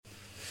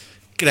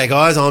G'day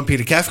guys, I'm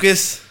Peter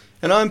Kafkas.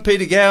 And I'm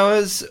Peter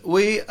Gowers.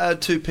 We are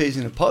two peas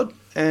in a pod.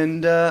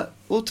 And,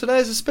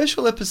 today's a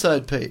special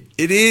episode, Pete.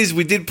 It is.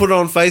 We did put it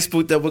on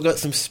Facebook that we've got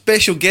some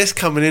special guests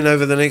coming in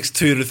over the next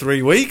 2 to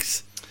 3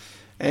 weeks.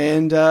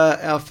 And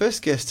our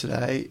first guest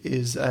today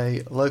is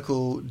a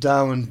local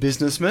Darwin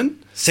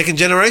businessman. Second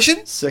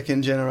generation?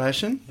 Second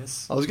generation.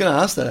 Yes. I was going to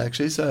ask that,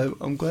 actually, so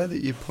I'm glad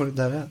that you pointed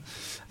that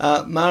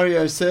out.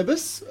 Mario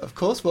Serbis, of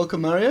course.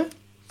 Welcome, Mario.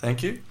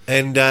 Thank you.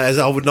 And as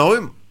I would know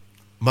him,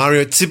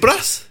 Mario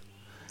Tsibras.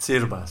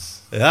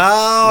 Tsirbas. Oh,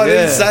 I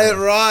didn't say it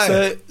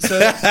right. So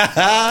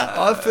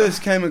I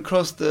first came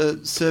across the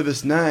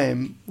Serbis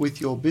name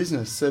with your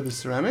business, Serbis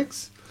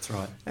Ceramics. That's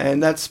right.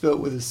 And that's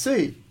spelt with a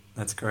C.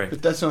 That's correct.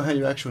 But that's not how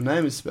your actual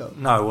name is spelled.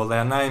 No, well,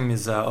 our name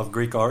is of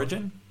Greek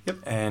origin. Yep.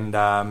 And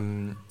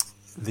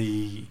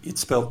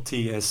it's spelled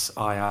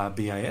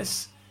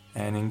Tsirbas.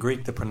 And in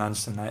Greek, the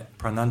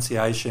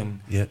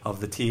pronunciation of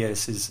the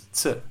TS is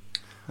Ts.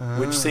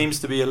 Which seems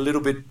to be a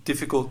little bit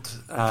difficult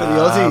for the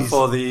Aussies,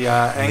 for the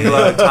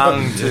Anglo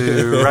tongue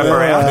to wrap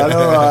around.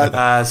 All right.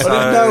 I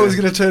didn't know it was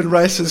going to turn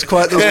racist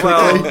quite this quickly.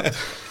 Well,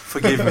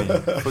 forgive me.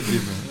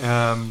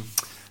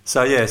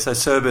 So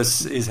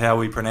Serbis is how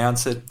we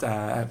pronounce it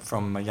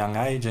from a young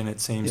age, and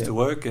it seems to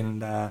work.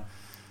 And the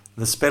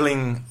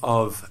spelling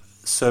of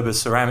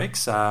Serbis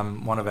Ceramics,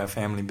 one of our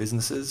family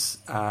businesses,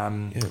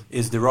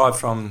 is derived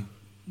from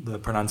the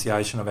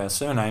pronunciation of our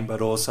surname,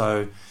 but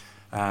also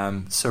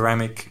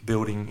ceramic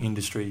building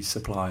industry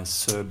supplies,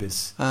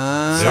 Serbis.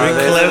 Very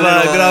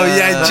clever. Good old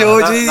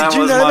Georgie. That Did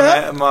you was know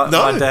that? my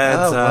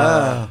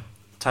dad's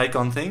take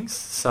on things.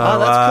 So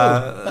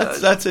that's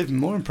cool. That's even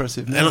more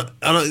impressive. And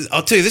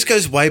I'll tell you, this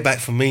goes way back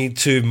for me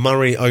to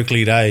Murray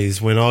Oakley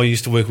days when I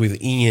used to work with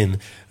Ian,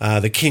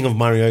 the king of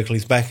Murray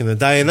Oakley's back in the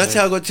day. And that's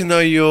how I got to know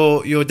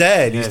your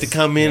dad. He used to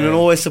come in and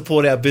always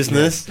support our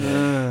business.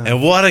 Yes.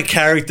 And what a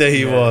character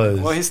he was.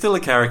 Well, he's still a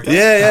character.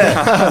 Yeah.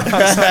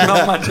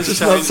 Not much has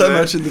just changed. Not so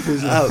much in the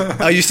business.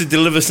 I used to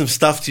deliver some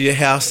stuff to your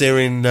house there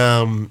in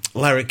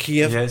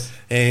Larrakia. Yes.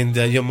 And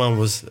your mum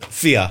was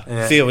Fia.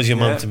 Yeah. Fia was your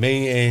mum to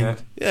me. And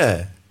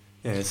Yeah,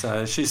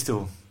 so she's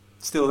still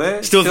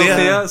there. Still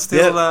there.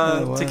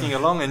 Ticking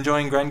along,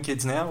 enjoying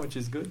grandkids now, which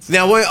is good.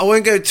 Now, I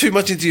won't go too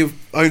much into your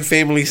own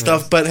family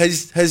stuff, but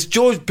has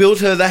George built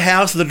her the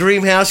house, the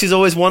dream house she's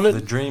always wanted?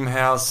 The dream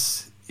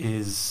house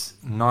is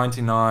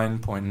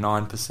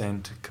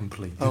 99.9%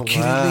 complete. You're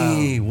kidding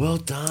me. Well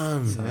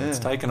done. So it's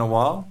taken a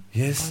while.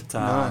 Yes. But,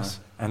 nice.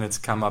 And it's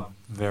come up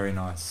very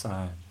nice.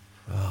 So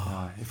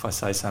if I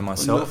say so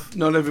myself.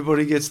 Not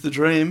everybody gets the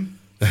dream.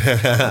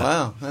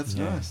 Wow, that's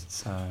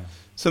nice.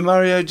 So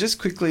Mario, just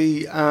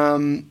quickly,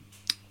 I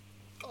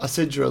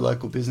said you're a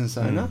local business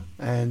owner,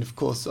 and of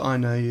course I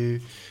know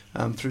you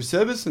through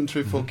Serbis and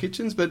through Four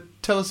Kitchens, but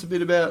tell us a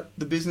bit about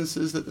the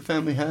businesses that the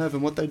family have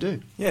and what they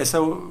do. Yeah,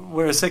 so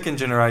we're a second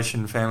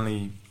generation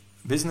family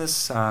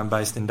business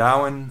based in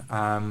Darwin.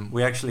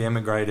 We actually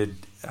emigrated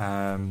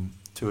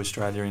to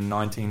Australia in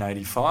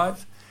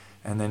 1985,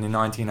 and then in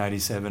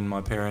 1987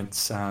 my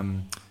parents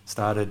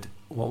started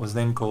what was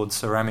then called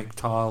Ceramic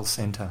Tile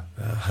Centre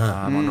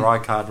on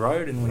Rycard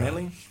Road in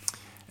Winnelly,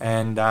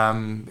 and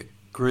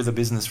grew the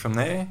business from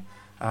there.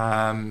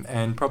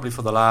 And probably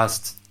for the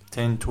last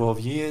 10, 12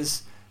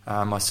 years,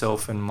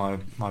 myself and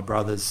my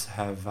brothers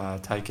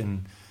have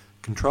taken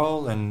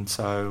control, and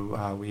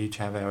so we each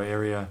have our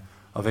area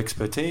of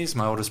expertise.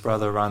 My oldest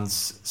brother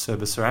runs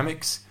Serbis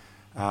Ceramics.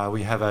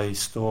 We have a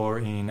store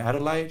in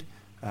Adelaide,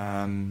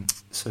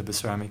 Serbis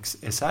Ceramics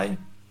SA,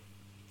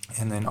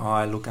 and then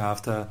I look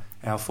after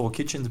our Four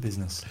Kitchens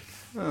business.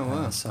 Oh,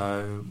 wow.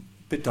 So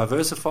a bit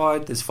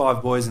diversified. There's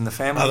 5 boys in the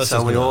family,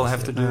 so we all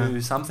have to do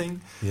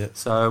something. Yeah.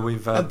 So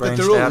we've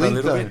branched all out a linked,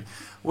 little though. bit.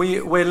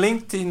 We're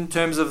linked in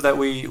terms of that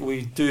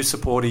we do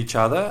support each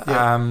other.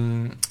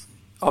 Yeah.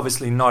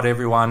 Obviously, not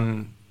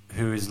everyone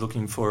who is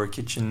looking for a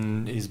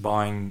kitchen is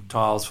buying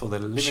tiles for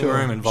their living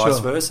room and vice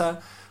versa.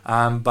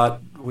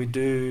 But we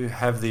do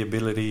have the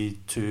ability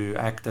to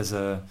act as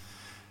a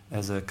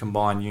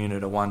combined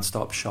unit, a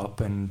one-stop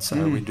shop, and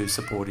so we do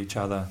support each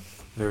other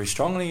very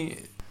strongly.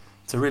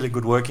 It's a really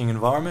good working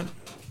environment.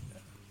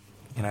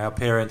 You know, our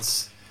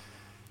parents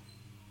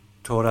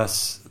taught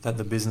us that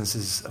the business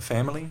is a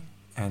family,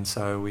 and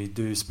so we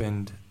do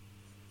spend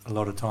a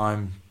lot of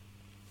time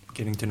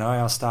getting to know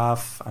our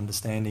staff,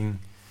 understanding,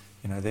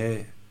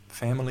 their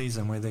families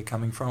and where they're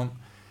coming from,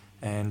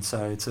 and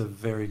so it's a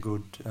very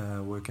good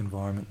work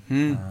environment.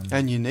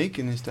 And unique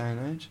in this day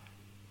and age.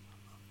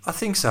 I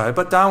think so,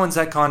 but Darwin's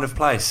that kind of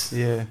place.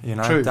 Yeah,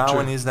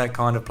 Darwin is that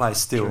kind of place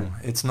still. True.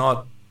 It's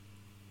not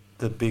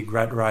the big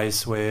rat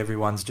race where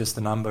everyone's just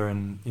a number,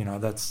 and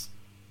that's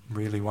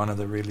really one of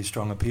the really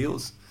strong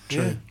appeals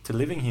to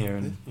living here.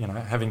 And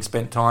having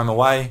spent time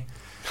away,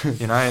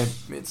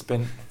 it's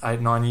spent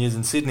 8-9 years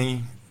in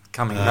Sydney.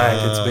 Coming back,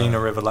 it's been a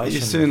revelation.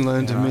 You soon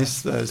learn to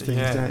miss those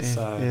things,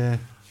 don't you?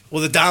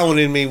 Well, the Darwin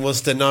in me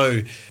wants to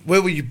know,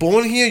 where were you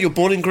born here? You're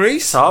born in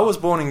Greece? So I was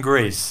born in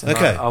Greece.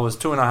 Okay. I was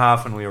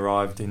 2.5 when we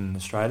arrived in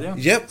Australia.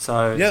 Yep.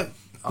 So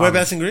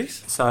whereabouts in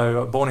Greece?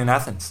 So born in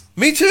Athens.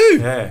 Me too.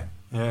 Yeah.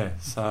 Yeah,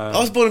 so I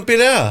was born in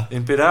Pidar.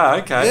 in Pidar,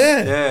 okay.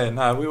 Yeah. Yeah,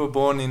 no, we were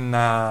born in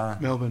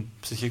Melbourne.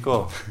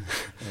 Psychico.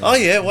 Oh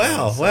yeah,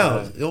 wow, So-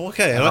 wow.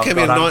 Okay, and I I've came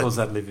got here in uncles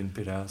that live in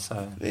Pidar,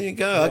 so... There you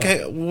go.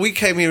 Okay, we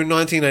came here in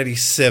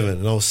 1987,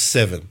 and I was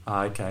 7.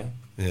 Okay,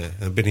 Yeah,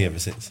 I've been here ever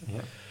since.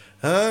 yeah.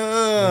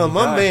 Ah, you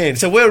my go. man.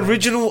 So we're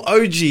original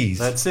OGs,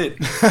 That's it.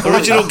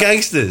 original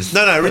gangsters.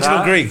 No, original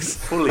Nah, Greeks.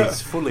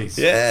 Fullies.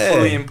 Yeah.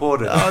 Fully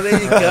imported. Oh,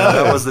 there you That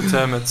go. was the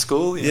term at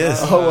school. you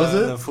Yes. know, Oh, was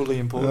it? Fully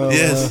imported. Oh,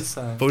 Yes.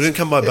 So. But we didn't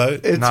come by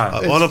boat. It's, No.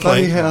 it's On a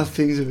funny plane. how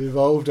things have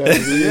evolved over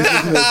the years,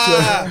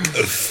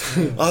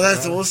 isn't it? Oh,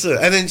 that's awesome.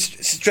 And then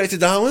straight to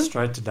Darwin?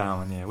 Straight to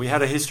Darwin, yeah. We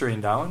had a history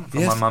in Darwin from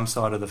Yes. my mum's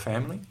side of the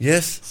family.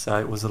 Yes. So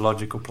it was a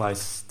logical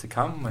place to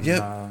come when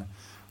Yep.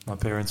 my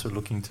parents were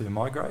looking to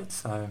migrate.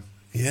 So,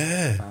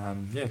 Yeah.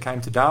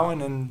 came to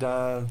Darwin and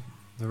the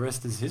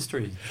rest is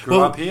history. Grew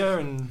Well, up here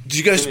and Did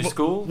you go? finished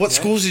school. What yeah.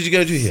 schools did you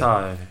go to here?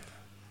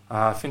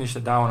 So, finished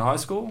at Darwin High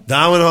School.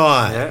 Darwin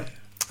High. Yeah.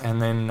 And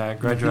then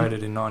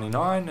graduated in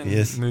 99 and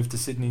Yes. moved to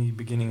Sydney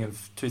beginning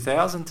of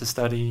 2000 to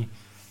study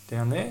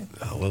down there.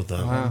 Oh, well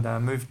done. Wow.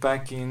 And moved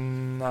back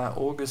in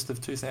August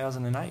of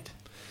 2008.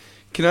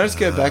 Can I just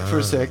go back for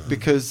a sec?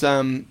 Because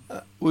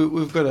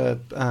we've got a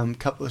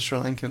couple of Sri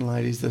Lankan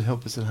ladies that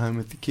help us at home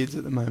with the kids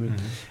at the moment.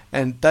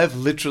 And they've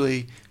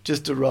literally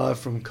just arrived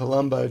from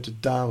Colombo to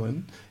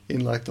Darwin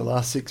in like the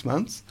last 6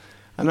 months.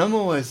 And I'm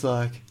always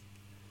like,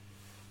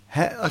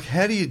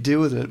 how do you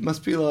deal with it? It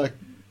must be like,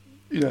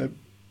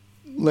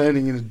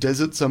 landing in a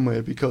desert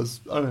somewhere, because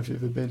I don't know if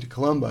you've ever been to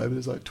Colombo, but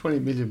there's like 20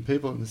 million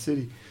people in the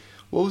city.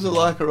 What was it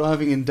like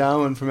arriving in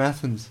Darwin from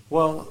Athens?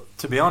 Well,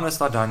 to be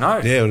honest, I don't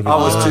know. Yeah, it would've been I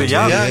was hard. too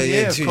young. Yeah,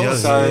 of too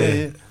course. young. So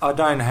Yeah. I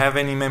don't have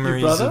any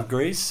memories brother? of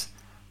Greece.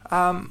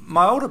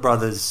 My older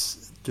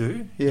brothers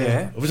do. Yeah. Yeah.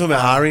 Are we talking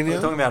about Ari We're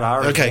now? talking about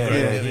Ari. Okay, yeah, great,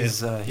 yeah.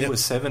 yeah, He Yep.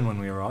 was 7 when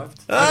we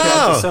arrived. Oh,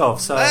 Like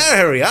yourself, so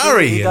Ari,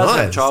 he does nice.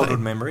 have childhood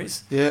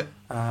memories, Yeah.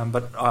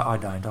 but I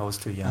don't. I was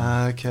too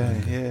young.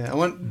 Okay, yeah. I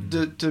want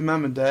do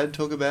Mum and Dad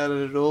talk about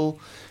it at all?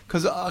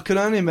 Because I could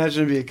only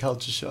imagine it'd be a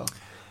culture shock.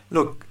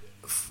 Look,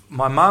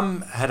 my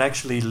mum had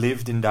actually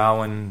lived in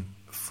Darwin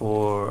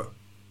for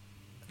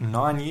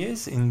 9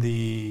 years in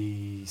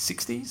the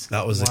 60s.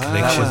 That was the Wow.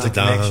 connection That was to the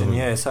connection, Darwin.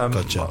 yeah. So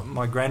Gotcha.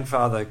 my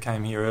grandfather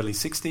came here early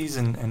 60s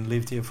and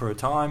lived here for a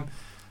time.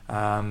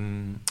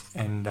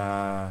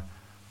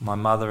 My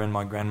mother and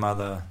my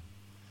grandmother,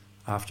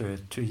 after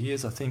 2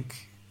 years, I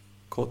think,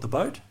 caught the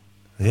boat.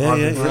 Yeah, Up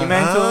yeah. in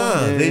Fremantle.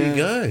 Ah, Yeah, there yeah. you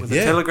go. With a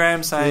Yeah.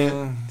 telegram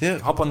saying, Yeah.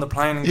 hop on the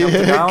plane and come to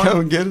Yeah, Darwin. come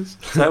and get us.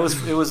 So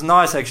it was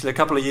nice actually. A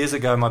couple of years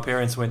ago, my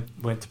parents went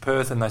to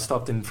Perth and they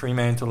stopped in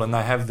Fremantle and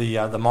they have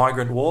the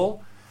migrant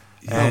wall,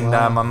 and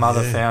wow. my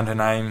mother Yeah. found her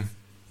name.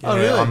 Oh,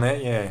 really? On there,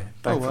 yeah,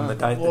 back Oh, from wow. the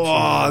date that she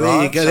Oh, there you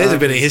arrived. go. There's a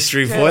bit of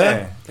history for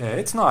you.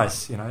 Yeah, it's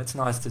nice. It's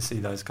nice to see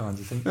those kinds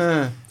of things.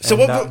 So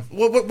And,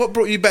 what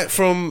brought you back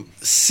from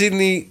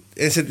Sydney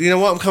and said, you know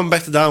what, I'm coming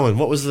back to Darwin?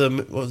 What was the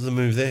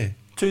move there?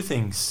 Two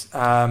things.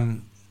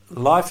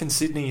 Life in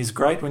Sydney is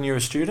great when you're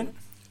a student,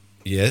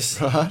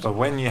 Yes. Right. but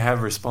when you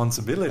have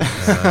responsibilities,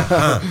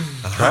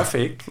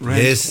 traffic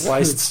Yes.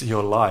 wastes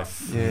your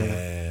life,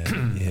 Yeah.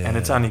 Yeah. and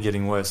it's only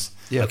getting worse.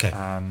 Yeah, Okay.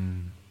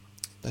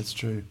 that's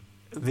true.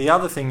 The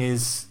other thing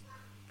is,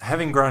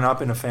 having grown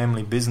up in a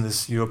family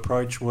business, you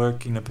approach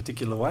work in a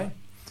particular way.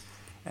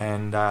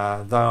 And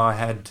though I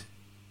had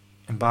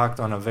embarked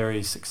on a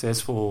very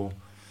successful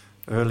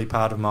early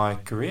part of my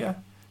career,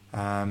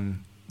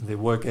 the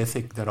work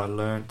ethic that I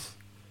learnt,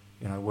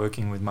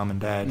 working with mum and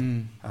dad,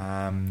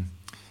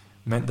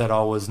 meant that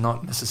I was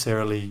not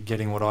necessarily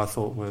getting what I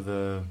thought were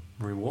the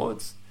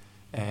rewards.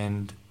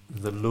 And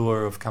the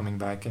lure of coming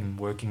back and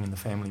working in the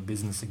family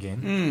business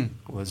again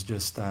was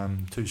just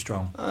too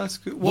strong. Oh, that's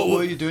good. What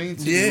were you doing in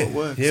Sydney? Yeah. What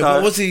work? Yeah.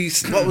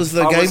 So- What was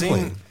the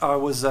game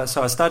plan?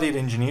 So I studied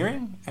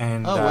engineering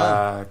and Oh,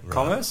 wow.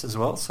 commerce as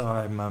well. So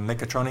I'm a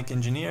mechatronic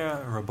engineer,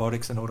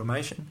 robotics and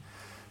automation,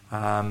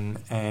 and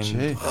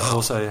Gee. I've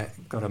also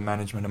got a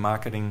management and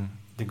marketing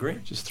degree.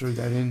 Just threw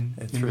that in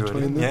Threw it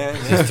between in. them.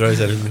 Yeah, Just throws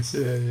that in there.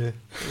 Yeah, yeah.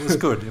 it was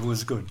good. It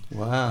was good.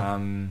 Wow.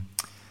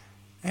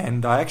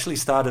 And I actually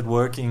started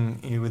working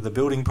with a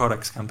building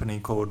products company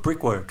called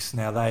Brickworks.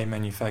 Now they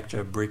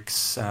manufacture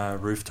bricks,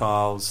 roof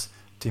tiles,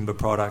 timber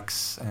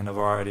products, and a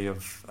variety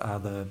of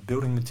other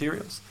building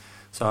materials.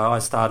 So I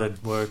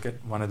started work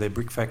at one of their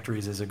brick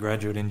factories as a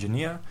graduate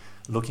engineer,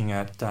 looking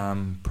at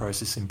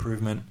process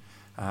improvement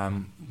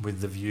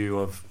with the view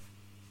of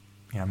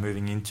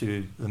moving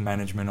into the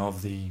management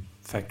of the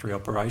factory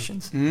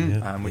operations,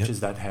 Yeah. which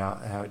is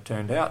how it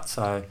turned out.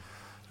 So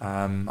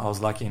I was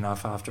lucky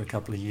enough after a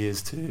couple of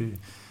years to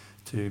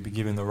be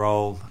given the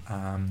role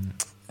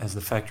as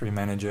the factory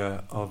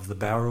manager of the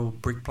Bowral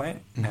brick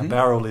plant. Now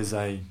Bowral is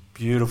a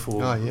beautiful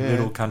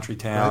little country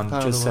town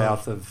part of just the world.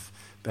 south of,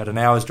 about an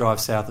hour's drive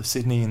south of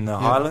Sydney in the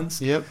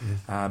Highlands, Yep.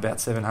 about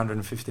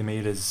 750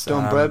 metres.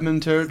 Don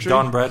Bradman territory.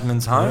 Don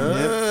Bradman's home.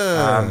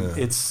 Ah.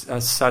 It's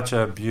such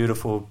a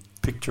beautiful,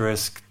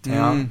 picturesque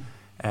town,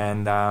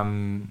 and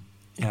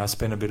I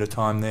spent a bit of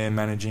time there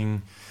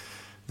managing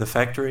the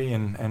factory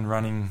and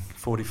running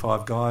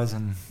 45 guys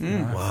and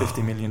Wow.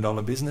 $50 million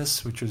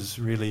business, which was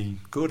really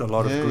good, a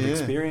lot of good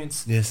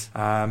experience. Yes.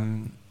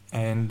 And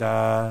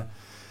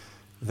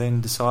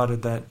then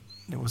decided that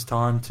it was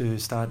time to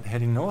start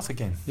heading north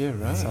again. Yeah,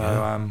 right. So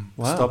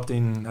Wow. stopped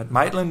in at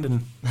Maitland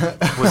and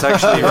was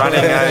actually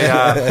running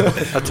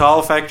a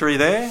tile factory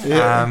there.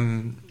 Yeah.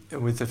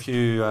 With a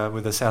few,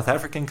 with a South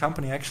African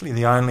company, actually,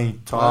 the only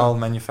tile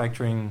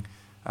manufacturing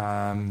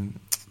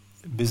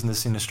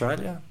business in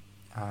Australia.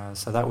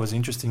 So that was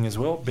interesting as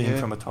well. Being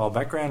from a tile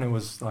background, it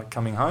was like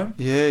coming home.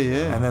 Yeah,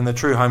 yeah. And then the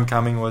true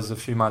homecoming was a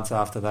few months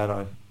after that.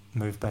 I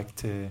moved back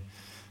to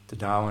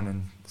Darwin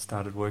and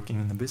started working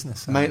in the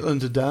business. So,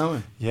 Maitland to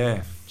Darwin.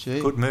 Yeah, Gee.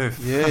 good move.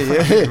 Yeah,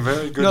 yeah.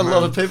 Very good Not move. a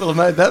lot of people have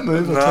made that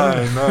move. I'll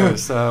tell you. No.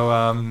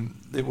 So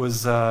it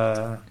was...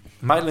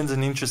 Maitland's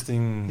an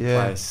interesting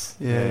place.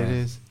 Yeah, it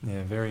is.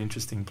 Yeah, very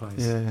interesting place.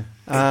 Yeah.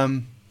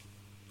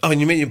 Oh, and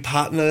you met your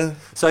partner?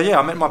 So, yeah,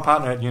 I met my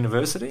partner at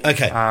university.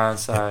 Okay.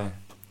 So,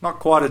 not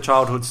quite a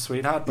childhood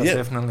sweetheart, but Yep.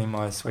 definitely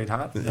my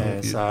sweetheart. Yeah,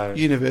 so...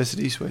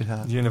 University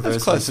sweetheart. University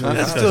That's close enough.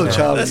 sweetheart. That's still a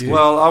child. That's of you.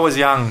 Well, I was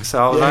young,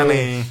 so I was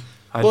only...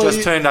 I Well, just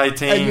you- turned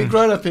 18. And you've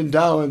grown up in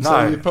Darwin, so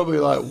No. you're probably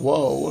like,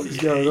 whoa, what is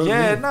going on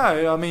Yeah, here?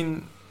 no, I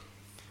mean...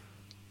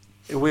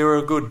 We were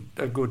a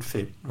good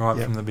fit right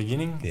Yep. from the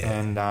beginning. Yeah.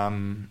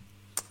 And,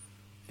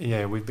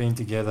 yeah, we've been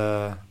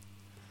together...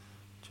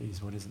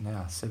 Geez, what is it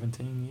now?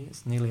 17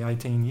 years? Nearly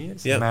 18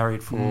 years? Yep.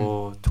 Married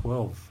for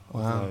 12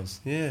 Wow. of those.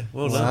 Yeah,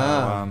 well So,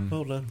 done. Wow.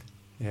 Well done.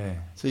 yeah.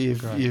 So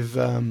you've Great.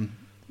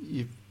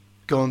 you've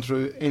gone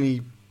through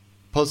any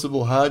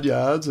possible hard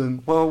yards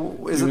and Well,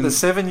 is it Even- the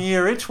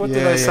 7-year itch? What did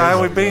Yeah, they yeah.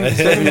 say? We've been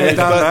 7 years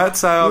done But that,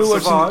 so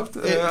I've survived.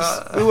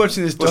 we're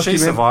watching this Well, she documentary.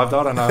 survived.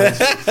 I don't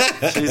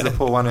know. She's the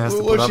poor one who has We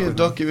to were put up watching a with it.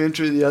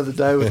 documentary the other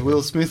day with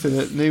Will Smith in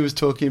it, and he was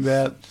talking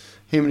about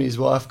him and his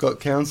wife got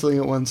counselling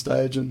at one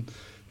stage, and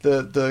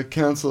the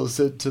counsellor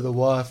said to the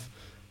wife,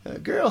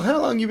 "Girl,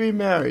 how long you been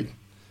married?"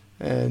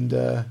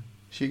 And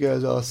she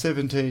goes, "Oh,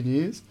 17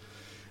 years."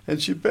 And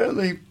she turned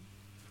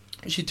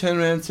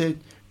around and said,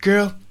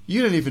 "Girl,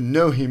 you don't even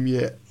know him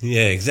yet."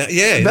 Yeah, exactly.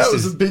 Yeah, And that this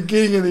was is- the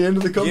beginning and the end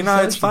of the You conversation.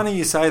 know, it's funny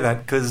you say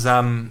that because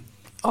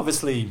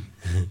obviously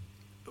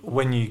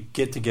when you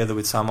get together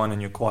with someone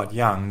and you're quite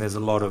young, there's a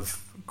lot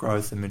of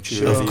growth and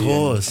maturity. Of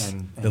course.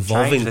 and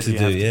Evolving change that to you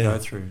do, have yeah. to go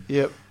through.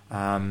 Yep.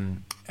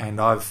 And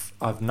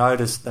I've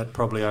noticed that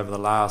probably over the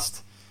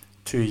last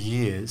 2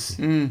 years,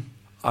 Mm.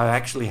 I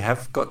actually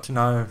have got to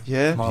know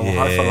Yeah. my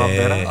wife a lot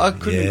better. I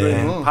couldn't Yeah. agree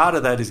And more. part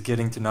of that is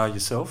getting to know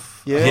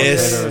yourself Yeah. a lot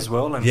Yes. better as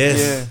well. And Yes.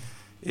 Yeah.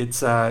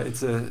 it's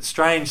a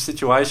strange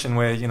situation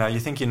where you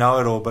think you know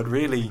it all, but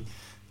really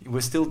we're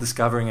still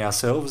discovering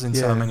ourselves in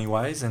Yeah. so many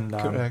ways. And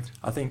Correct.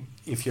 I think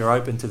if you're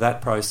open to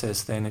that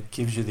process, then it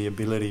gives you the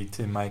ability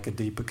to make a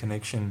deeper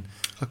connection.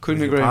 I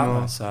couldn't with your agree partner.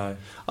 more. So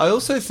I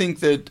also think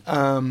that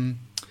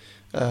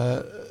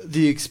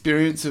the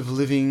experience of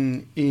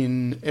living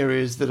in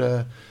areas that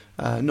are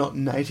not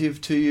native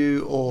to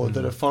you or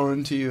that are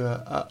foreign to you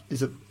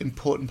is an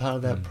important part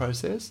of that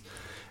process.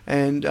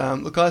 And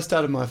look, I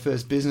started my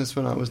first business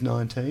when I was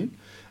 19,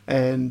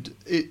 and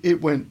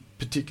it went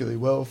particularly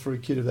well for a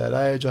kid of that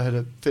age. I had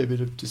a fair bit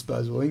of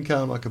disposable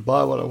income. I could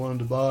buy what I wanted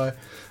to buy.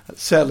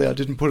 Sadly, I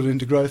didn't put it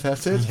into growth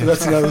assets, but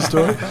that's another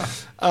story.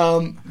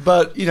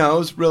 But, I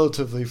was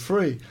relatively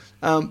free.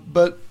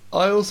 But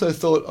I also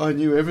thought I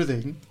knew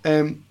everything.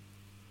 And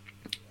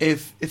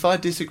if I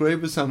disagreed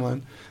with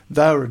someone,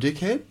 they were a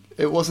dickhead.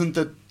 It wasn't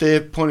that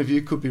their point of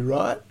view could be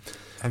right.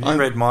 have you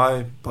read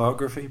my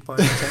biography by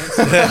any chance?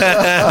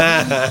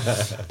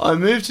 I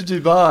moved to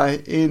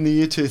Dubai in the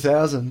year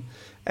 2000,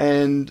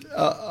 and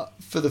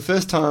for the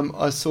first time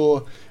I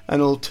saw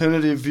an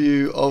alternative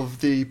view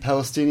of the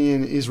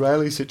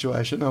Palestinian-Israeli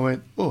situation. I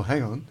went, oh,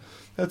 hang on,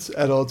 that's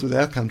at odds with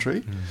our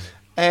country.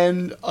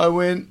 And I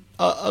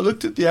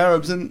looked at the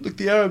Arabs, and look,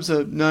 the Arabs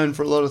are known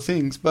for a lot of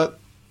things, but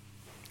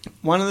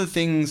one of the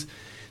things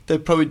they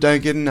probably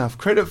don't get enough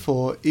credit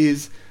for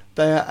is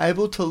they are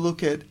able to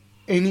look at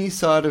any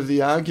side of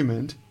the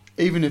argument,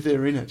 even if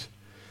they're in it.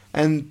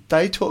 And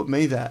they taught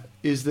me that,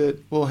 is that,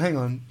 well, hang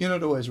on, you're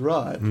not always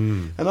right.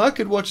 And I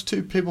could watch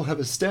two people have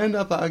a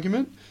stand-up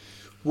argument,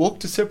 walk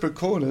to separate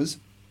corners,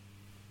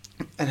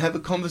 and have a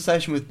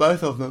conversation with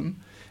both of them,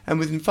 and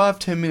within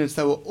 5-10 minutes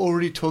they were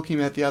already talking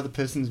about the other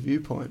person's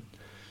viewpoint.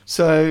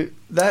 So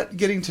that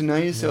getting to know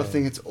yourself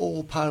thing, it's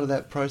all part of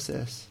that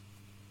process.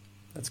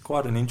 That's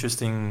quite an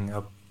interesting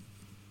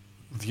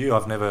view.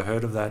 I've never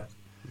heard of that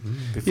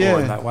before Yeah.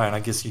 in that way, and I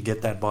guess you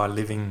get that by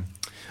living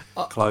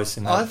close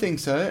in that. I think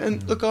so.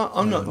 And look,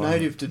 I'm not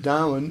native to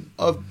Darwin.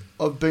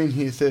 I've been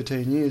here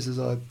 13 years, as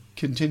I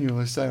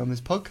continually say on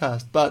this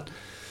podcast. But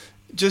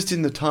just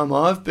in the time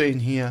I've been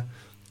here,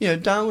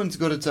 Darwin's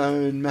got its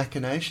own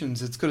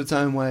machinations. It's got its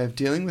own way of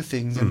dealing with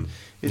things. And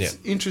it's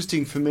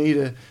interesting for me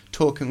to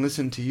talk and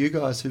listen to you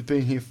guys who've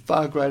been here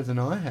far greater than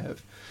I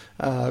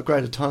have,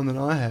 greater time than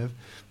I have.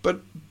 But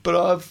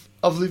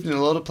I've lived in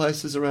a lot of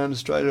places around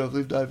Australia. I've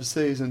lived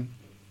overseas, and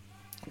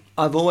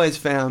I've always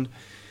found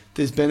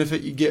there's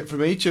benefit you get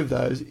from each of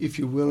those if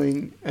you're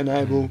willing and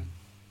able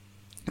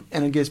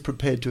and I guess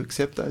prepared to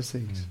accept those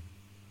things.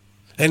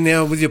 And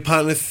now with your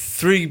partner,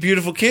 3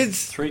 beautiful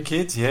kids. 3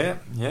 kids, yeah,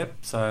 yep.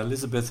 So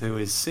Elizabeth, who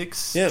is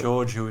 6, Yep.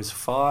 George, who is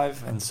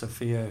 5, and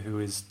Sophia, who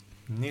is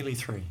nearly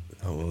 3.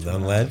 Oh, well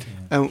done, lad.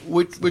 Yeah. And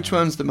which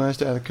one's the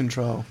most out of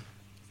control?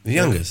 The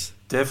youngest.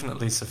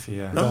 Definitely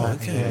Sophia. Oh, Right,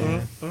 okay.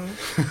 yeah. All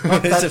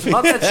right.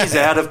 Not that she's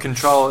out of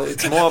control.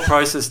 It's more a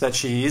process that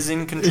she is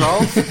in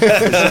control. She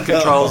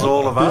controls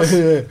all of us.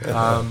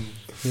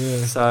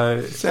 Yeah.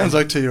 So Sounds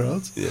like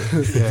 2-year-olds.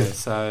 yeah.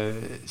 So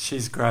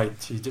she's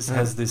great. She just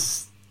has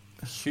this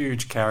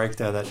huge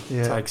character that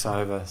takes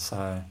over.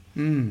 So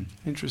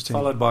Interesting.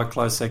 followed by a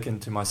close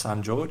second to my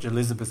son George.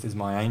 Elizabeth is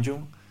my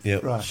angel.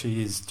 Yep. Right.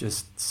 She is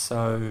just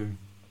so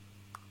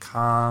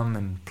calm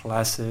and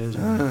placid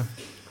and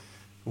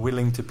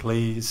willing to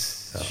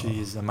please. Oh.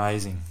 She's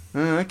amazing.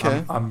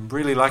 Okay. I'm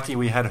really lucky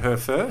we had her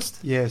first,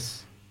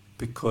 Yes.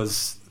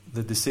 because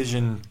the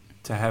decision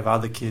to have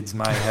other kids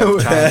may have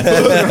changed.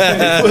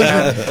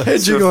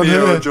 Hedging on Sophia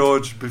her. or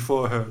George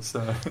before her. So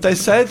They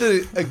say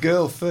that a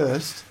girl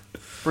first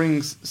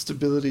brings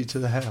stability to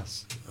the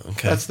house.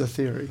 Okay. That's the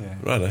theory. yeah.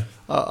 Righto.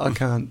 I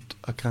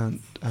can't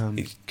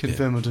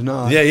confirm or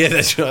deny. Yeah,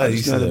 that's right. I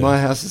just know that my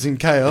house is in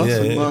chaos, Yeah,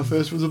 and yeah. my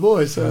first was a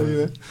boy,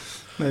 so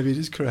maybe it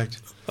is correct.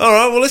 All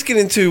right, well, let's get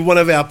into one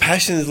of our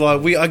passions.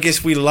 I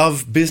guess we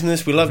love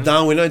business. We love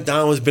Darwin. We know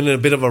Darwin's been in a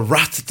bit of a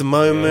rut at the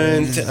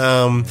moment.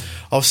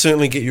 I'll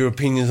certainly get your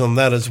opinions on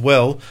that as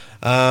well.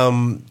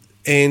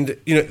 And,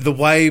 the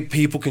way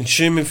people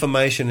consume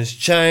information has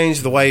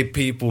changed. The way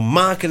people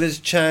market has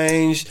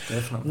changed.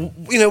 Definitely.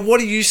 What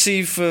do you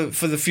see for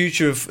the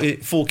future of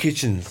 4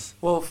 Kitchens?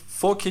 Well,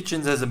 4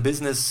 Kitchens as a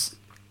business,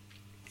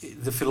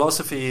 the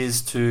philosophy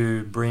is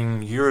to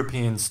bring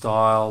European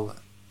style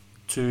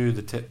to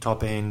the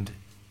top end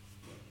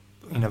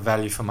in a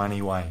value for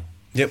money way.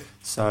 Yep.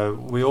 So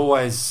we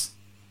always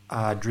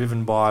are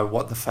driven by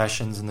what the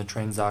fashions and the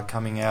trends are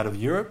coming out of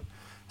Europe.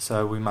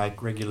 So we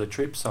make regular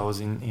trips. I was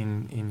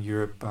in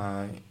Europe,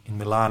 in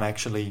Milan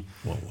actually,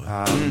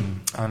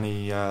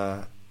 only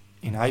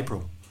in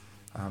April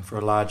for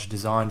a large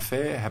design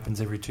fair. It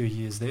happens every 2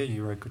 years there,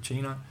 Euro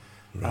Cucina.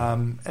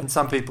 Right. And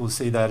some people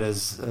see that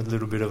as a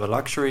little bit of a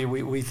luxury.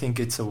 We think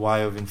it's a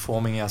way of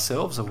informing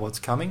ourselves of what's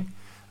coming.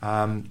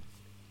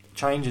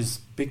 Changes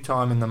big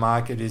time in the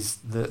market is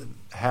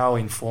how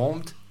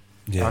informed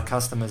our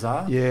customers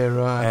are. Yeah,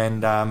 right.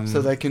 And so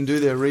they can do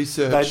their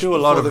research. they do a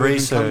lot of before they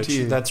even come research. to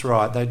you. That's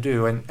right, they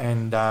do,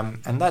 and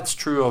that's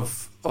true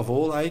of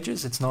all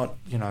ages. It's not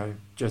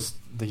just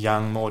the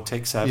young, more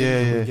tech savvy.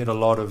 Yeah. We get a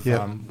lot of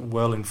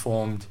well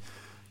informed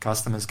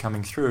customers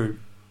coming through.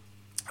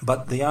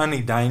 But the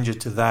only danger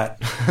to that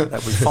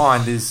we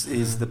find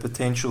is the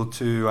potential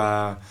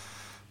to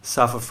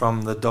suffer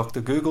from the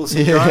Dr. Google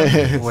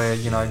syndrome, where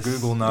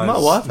Google knows My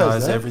wife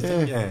has that,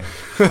 everything.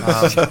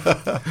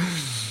 Yeah.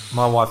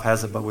 My wife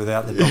has it, but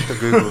without the Dr.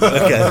 Google.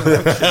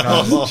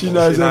 Okay. She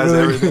knows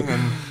everything.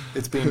 and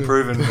it's been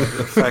proven a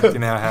fact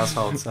in our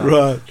household. So,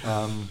 Right.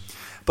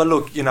 But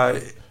look,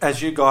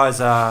 as you guys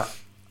are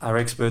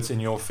experts in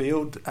your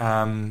field,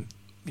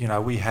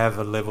 we have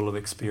a level of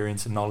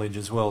experience and knowledge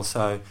as well.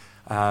 So,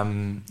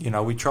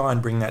 we try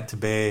and bring that to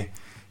bear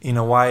in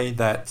a way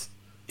that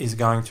is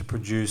going to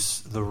produce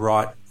the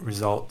right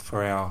result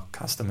for our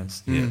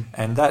customers. Yeah.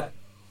 And that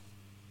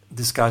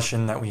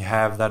discussion that we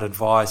have, that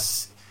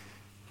advice,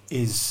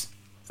 is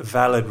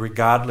valid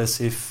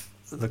regardless if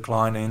the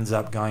client ends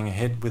up going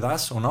ahead with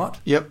us or not.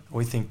 Yep.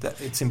 We think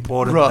that it's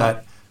important Right.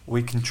 that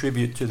we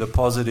contribute to the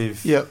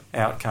positive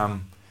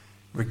outcome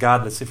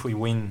regardless if we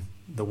win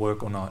the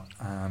work or not.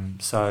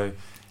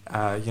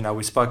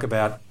 We spoke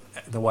about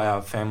the way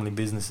our family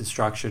business is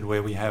structured,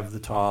 where we have the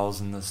tiles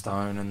and the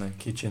stone and the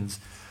kitchens.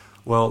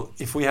 Well,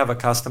 if we have a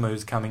customer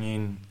who's coming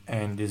in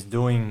and is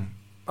doing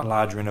a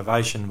large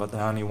renovation, but they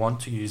only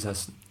want to use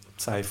us,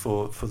 say,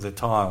 for the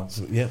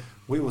tiles,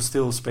 we will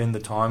still spend the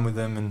time with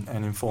them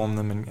and inform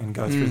them and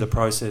go through the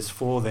process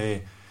for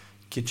their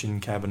kitchen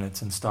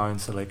cabinets and stone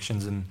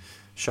selections and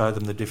show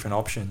them the different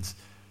options.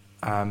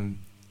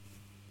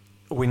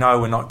 We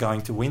know we're not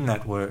going to win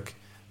that work,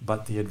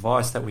 but the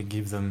advice that we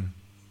give them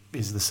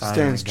is the same.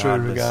 Stands true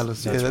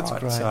regardless. That's that's right.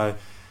 great. So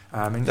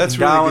in That's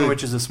Darwin, really good.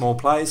 which is a small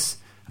place,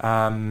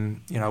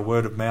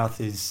 word of mouth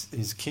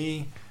is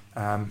key.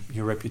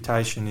 Your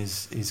reputation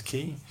is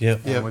key.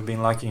 Yep. And we've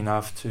been lucky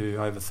enough to,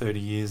 over 30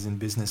 years in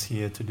business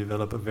here, to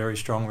develop a very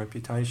strong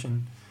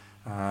reputation.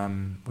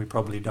 We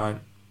probably don't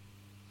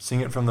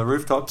sing it from the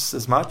rooftops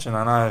as much, and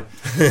I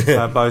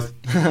know both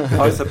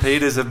the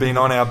Peters have been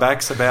on our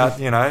backs about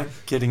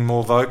getting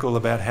more vocal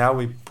about how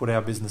we put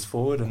our business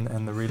forward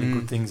and the really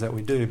good things that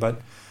we do.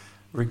 But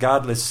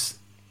regardless,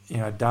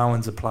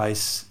 Darwin's a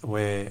place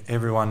where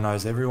everyone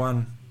knows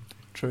everyone.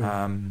 True.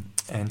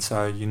 And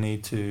so you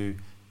need to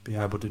be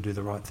able to do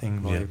the right thing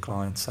by your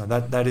clients. So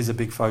that is a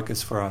big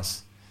focus for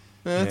us.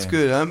 That's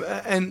good.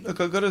 And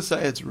look, I've got to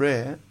say it's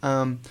rare.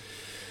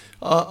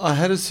 I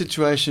had a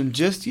situation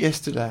just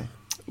yesterday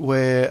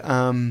where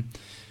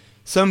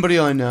somebody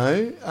I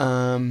know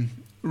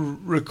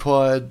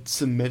required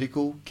some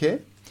medical care.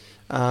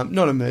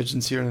 not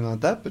emergency or anything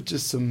like that, but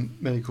just some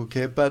medical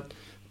care. But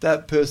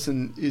that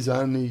person is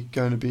only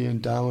going to be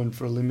in Darwin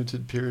for a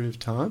limited period of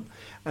time.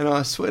 And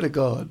I swear to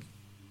God,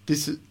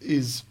 this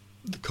is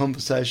the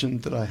conversation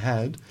that I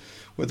had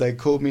where they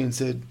called me and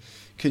said,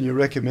 can you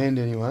recommend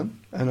anyone?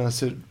 And I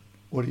said,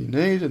 what do you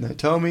need? And they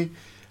told me.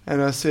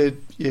 And I said,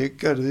 yeah,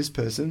 go to this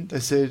person. They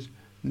said,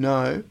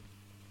 no.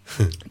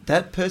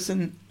 That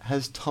person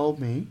has told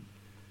me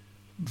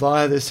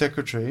via their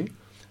secretary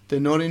they're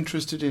not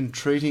interested in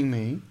treating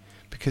me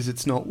because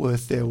it's not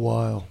worth their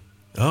while.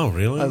 Oh,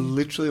 really? I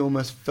literally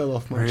almost fell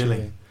off my Really?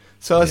 chair.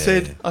 So I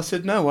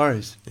said, no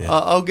worries. Yeah.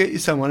 I'll get you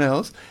someone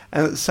else.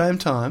 And at the same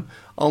time,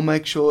 I'll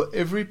make sure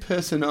every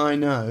person I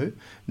know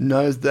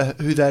knows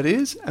who that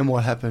is and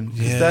what happened.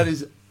 Because that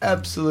is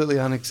absolutely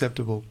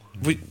unacceptable.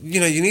 You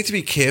need to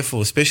be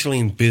careful, especially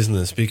in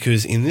business,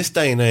 because in this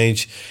day and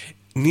age,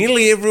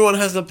 nearly everyone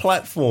has a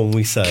platform,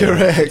 we say.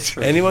 Correct.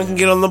 Anyone can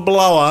get on the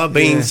blower,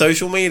 being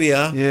social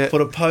media, put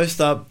a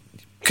post up,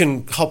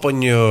 can hop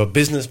on your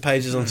business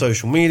pages on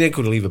social media,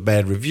 could leave a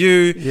bad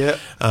review,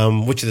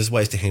 which there's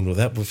ways to handle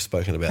that. We've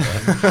spoken about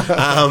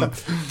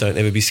that. Don't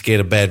ever be scared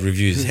of bad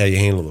reviews, how you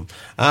handle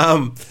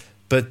them.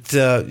 Well,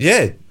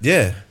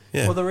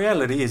 the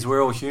reality is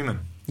we're all human.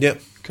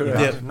 Yep. Correct.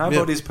 You know,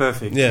 nobody's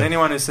perfect. Yeah. And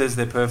anyone who says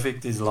they're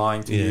perfect is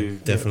lying to you,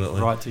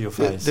 definitely. right to your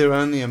face. They're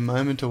only a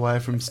moment away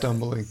from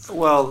stumbling.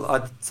 Well,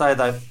 I'd say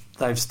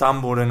they've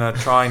stumbled and are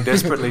trying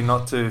desperately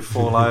not to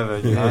fall over,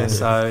 you know.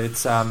 So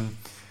it's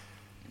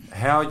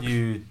how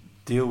you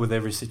deal with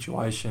every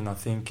situation, I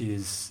think,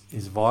 is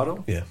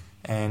vital. Yeah.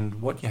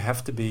 And what you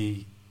have to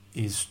be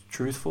is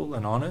truthful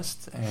and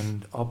honest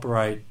and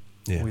operate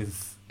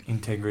with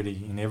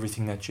integrity in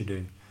everything that you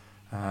do.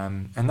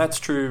 And that's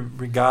true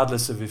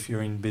regardless of if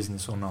you're in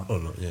business or not.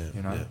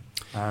 You know?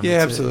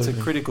 Absolutely. It's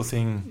a critical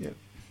thing.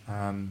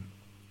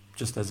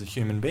 Just as a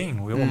human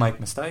being, we all make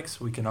mistakes.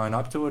 We can own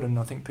up to it, and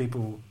I think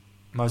people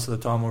most of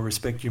the time will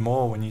respect you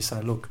more when you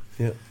say, "Look,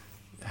 it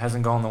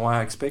hasn't gone the way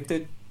I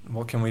expected.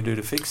 What can we do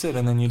to fix it?"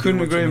 And then you do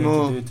what you need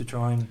to do to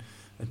try and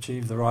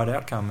achieve the right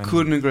outcome. And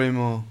couldn't agree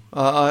more.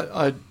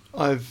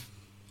 I've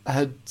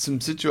had some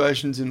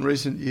situations in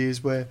recent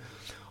years where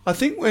I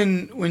think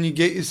when you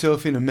get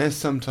yourself in a mess,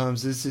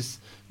 sometimes there's this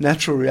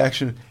natural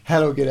reaction: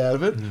 how do I get out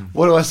of it?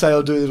 What do I say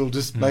I'll do that'll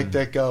just make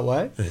that go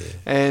away?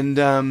 And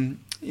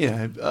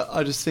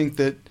I just think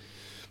that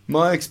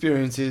my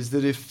experience is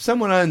that if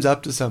someone owns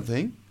up to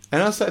something,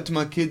 and I say it to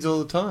my kids all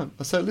the time,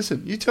 I say,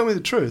 listen, you tell me the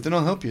truth and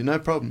I'll help you, no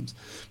problems.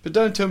 But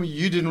don't tell me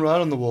you didn't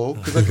write on the wall,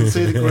 because I can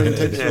see the green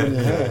texture in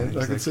your hand.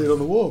 Exactly. I can see it on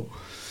the wall.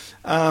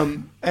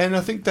 And I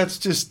think that's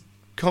just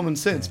common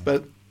sense,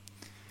 but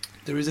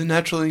there is a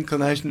natural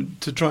inclination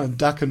to try and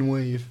duck and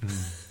weave.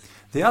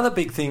 The other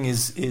big thing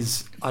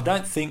is I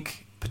don't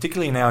think,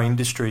 particularly in our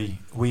industry,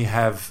 we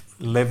have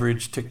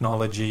leveraged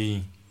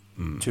technology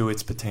to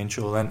its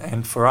potential.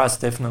 And for us,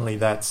 definitely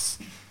that's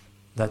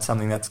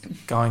something that's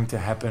going to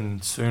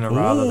happen sooner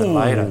rather than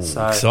later.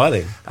 So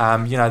exciting.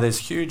 There's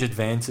huge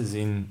advances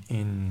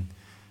in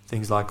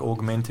things like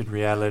augmented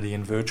reality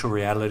and virtual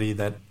reality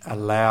that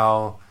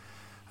allow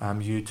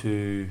you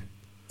to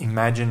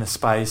imagine a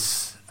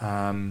space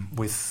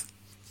with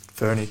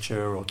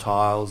furniture or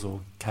tiles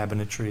or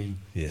cabinetry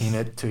in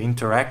it, to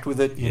interact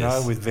with it, you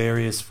know, with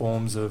various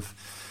forms of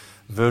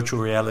virtual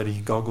reality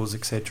goggles,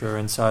 etc.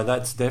 And so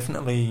that's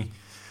definitely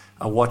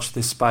a watch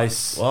this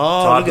space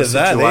type of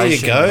situation. There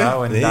you go. You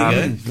know, and,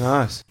 there you go.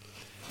 Nice.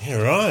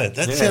 Yeah, right.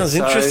 That sounds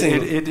interesting.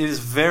 It is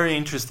very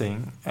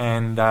interesting,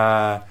 and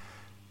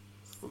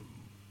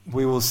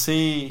we will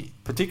see,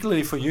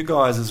 particularly for you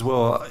guys as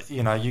well,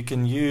 you know, you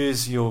can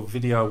use your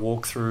video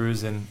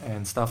walkthroughs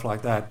and stuff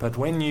like that, but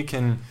when you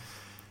can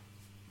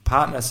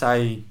partner,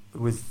 say,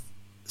 with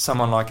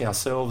someone like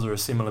ourselves or a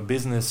similar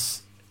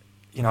business,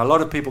 you know, a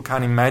lot of people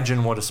can't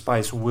imagine what a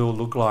space will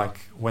look like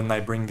when they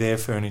bring their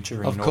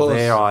furniture in or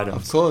their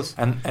items. Of course.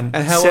 And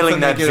how selling often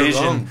that they get it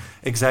vision, wrong.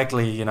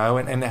 exactly, you know,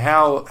 and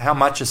how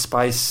much a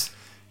space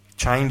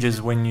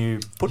changes when you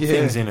put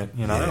things in it,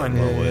 you know,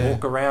 and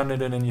walk around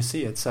it and you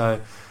see it.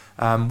 So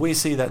we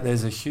see that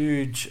there's a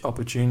huge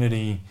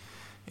opportunity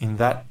in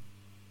that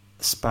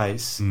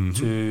space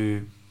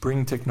to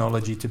bring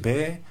technology to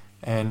bear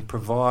and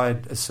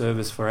provide a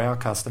service for our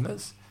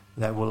customers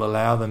that will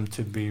allow them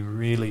to be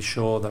really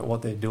sure that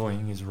what they're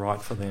doing is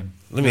right for them.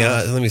 Let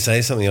me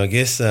say something. I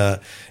guess now,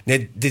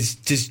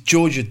 does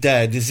George, your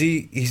dad,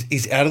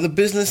 he's out of the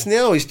business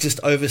now? He's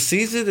just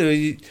oversees it, or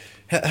you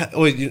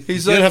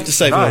don't have to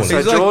say. No, he's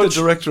like George,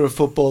 the director of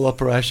football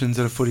operations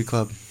at a footy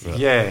club. Right.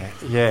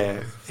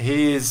 Yeah.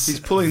 He's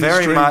pulling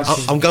very the much.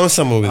 strings. I'm going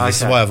somewhere with this.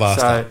 That's why I've asked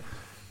that.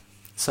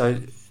 So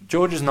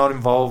George is not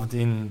involved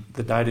in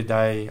the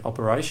day-to-day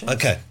operations.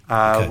 Okay.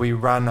 We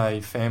run a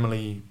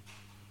family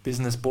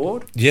business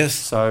board. Yes.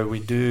 So we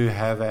do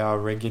have our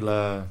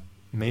regular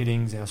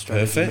meetings, our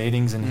strategy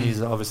meetings, and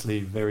he's obviously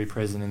very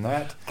present in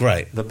that.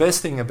 Great. The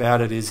best thing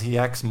about it is he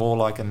acts more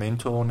like a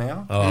mentor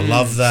now. Oh, I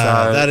love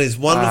that. So, that is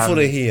wonderful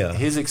to hear.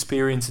 His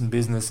experience in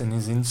business and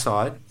his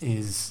insight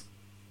is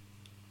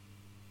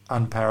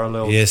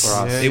unparalleled yes,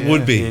 for us. It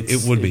would be.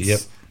 It would be, yep.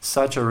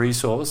 such a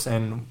resource,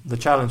 and the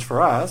challenge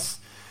for us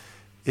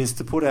is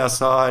to put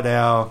aside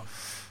our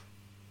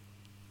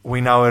we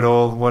know it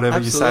all, whatever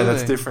Absolutely. you say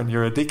that's different,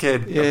 you're a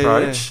dickhead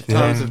approach,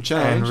 Times have changed.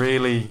 and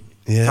really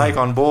take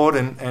on board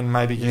and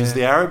maybe use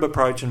the Arab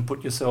approach and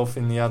put yourself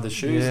in the other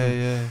shoes.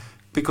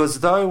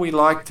 Because though we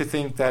like to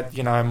think that,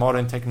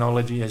 modern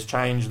technology has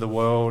changed the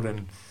world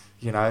and,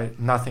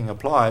 nothing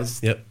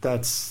applies,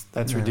 that's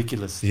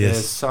ridiculous. Yes.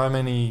 There's so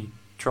many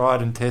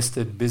tried and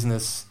tested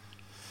business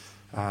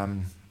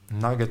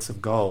nuggets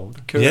of gold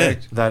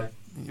that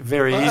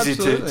very easy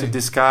to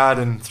discard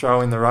and throw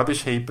in the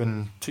rubbish heap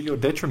and to your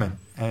detriment.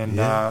 And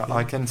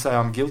I can say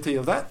I'm guilty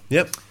of that.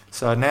 Yep.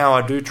 So now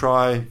I do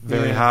try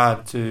very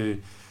hard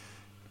to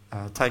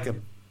take a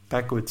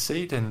backward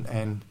seat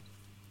and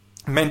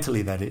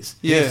mentally, that is.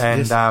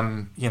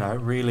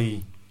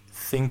 Really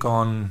think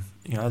on,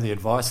 the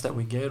advice that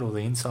we get or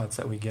the insights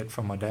that we get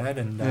from my dad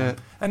and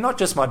not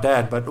just my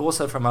dad, but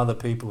also from other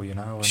people,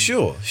 And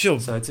Sure.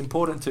 So it's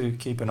important to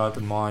keep an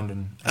open mind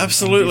and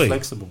absolutely be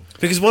flexible.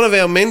 Because one of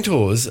our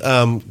mentors,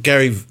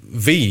 Gary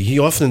V, he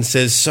often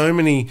says so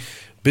many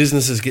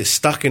businesses get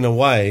stuck in a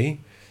way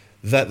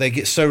that they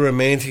get so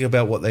romantic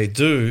about what they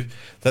do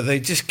that they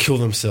just kill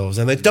themselves,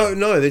 and they don't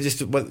know. They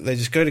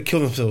just go to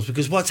kill themselves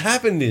because what's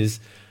happened is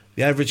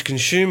the average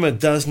consumer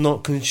does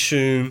not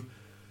consume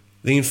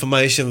the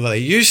information that they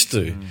used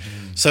to.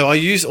 Mm-hmm. So I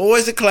use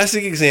always a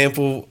classic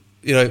example.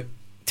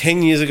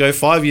 10 years ago,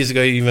 5 years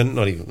ago, even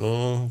not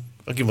even.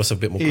 I'll give myself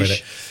a bit more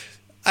credit.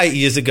 8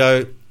 years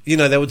ago,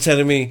 they would say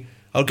to me,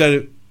 "I'll go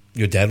to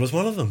your dad was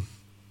one of them.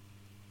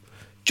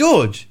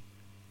 George,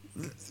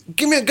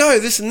 give me a go,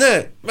 this and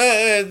that.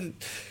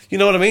 You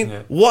know what I mean?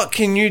 Yeah. What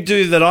can you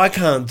do that I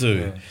can't do?"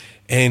 Yeah.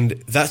 And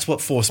that's what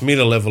forced me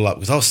to level up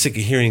because I was sick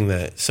of hearing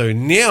that. So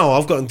now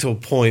I've gotten to a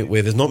point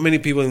where there's not many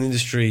people in the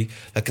industry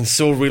that can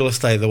sell real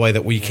estate the way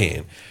that we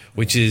can,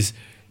 which is,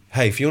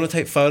 hey, if you want to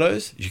take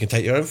photos, you can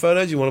take your own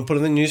photos. You want to put it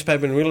in the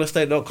newspaper in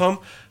realestate.com,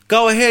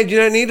 go ahead. You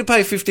don't need to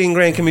pay 15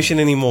 grand commission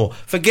anymore.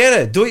 Forget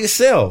it. Do it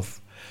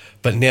yourself.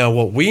 But now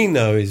what we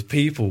know is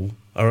people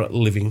are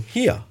living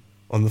here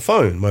on the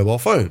phone, mobile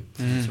phone.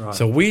 That's right.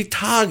 So we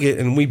target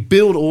and we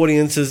build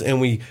audiences and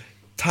we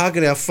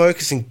target our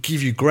focus and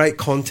give you great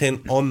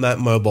content on that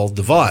mobile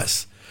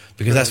device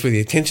because that's where the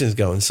attention is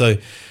going. So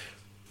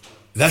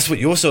that's what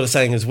you're sort of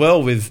saying as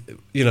well with,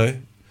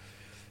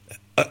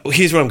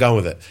 here's where I'm going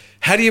with it.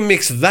 How do you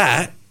mix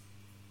that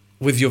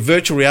with your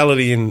virtual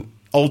reality in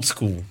old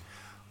school?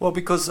 Well,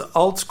 because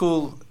old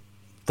school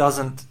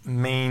doesn't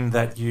mean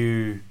that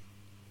you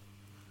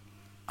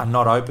are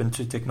not open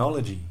to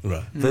technology.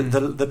 Right.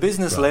 The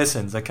business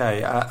lessons,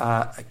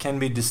 can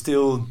be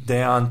distilled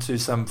down to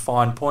some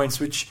fine points,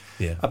 which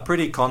are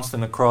pretty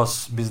constant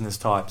across business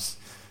types.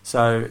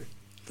 So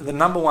the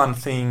number one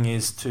thing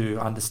is to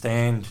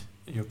understand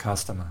your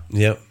customer.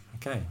 Yep.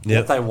 Okay. Yep.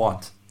 What they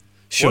want.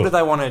 Sure. What do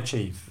they want to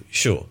achieve?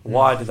 Sure.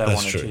 Why do they That's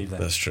want to true. achieve that?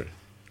 That's true.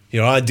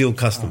 Your ideal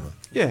customer.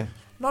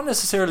 Not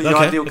necessarily the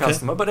ideal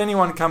customer, but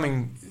anyone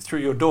coming through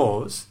your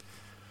doors,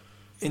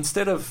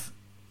 instead of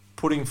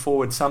putting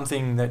forward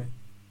something that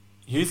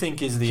you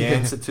think is the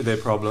answer to their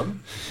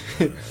problem,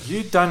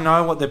 you don't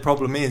know what their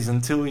problem is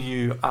until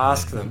you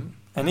ask them.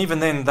 And even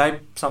then, they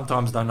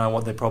sometimes don't know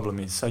what their problem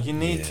is. So you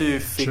need to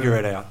figure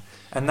it out.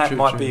 And that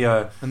might be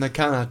a and they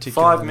can't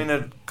articulate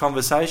 5-minute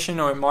conversation,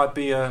 or it might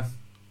be a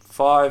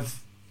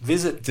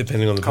 5-visit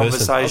depending on the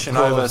conversation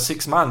over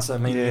 6 months. I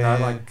mean,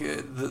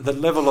 the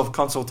level of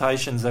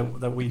consultations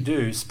that we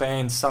do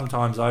spans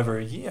sometimes over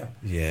a year.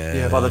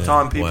 By the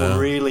time people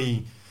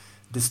really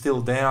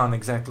distill down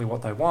exactly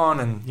what they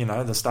want, and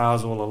the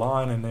stars all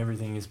align and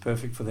everything is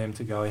perfect for them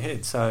to go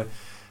ahead. So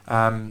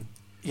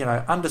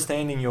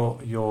understanding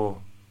your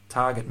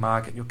target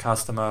market, your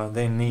customer,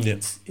 their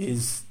needs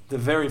is the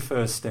very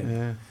first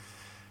step.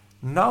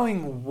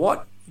 Knowing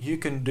what you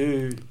can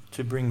do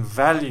to bring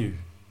value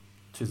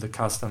to the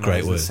customer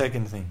is the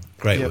second thing.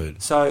 Great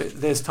word. So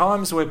there's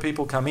times where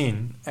people come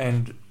in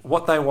and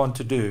what they want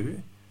to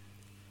do,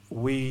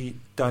 we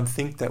don't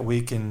think that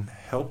we can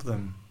help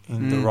them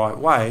in the right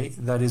way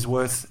that is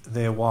worth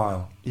their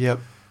while.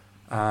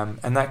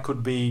 And that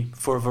could be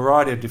for a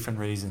variety of different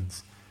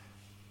reasons.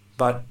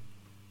 But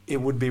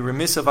it would be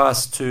remiss of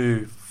us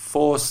to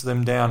force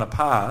them down a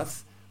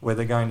path where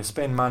they're going to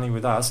spend money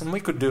with us, and we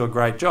could do a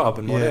great job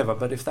and whatever,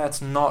 but if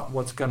that's not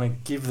what's going to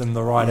give them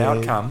the right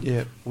outcome,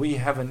 we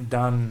haven't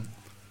done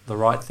the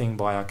right thing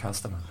by our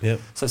customer.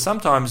 So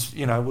sometimes,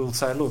 we'll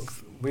say, look,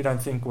 we don't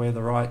think we're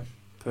the right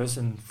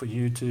person for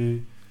you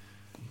to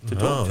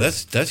talk to.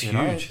 That's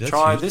huge. That's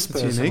try huge. this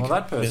person or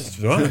that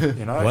person.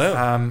 That's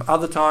right.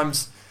 Other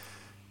times,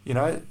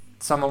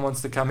 someone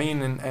wants to come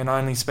in and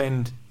only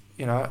spend,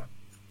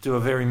 do a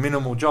very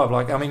minimal job.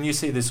 Like, I mean, you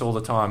see this all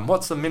the time.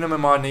 What's the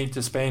minimum I need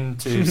to spend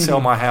to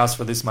sell my house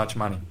for this much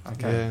money?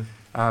 Okay.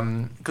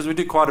 Because we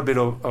do quite a bit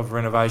of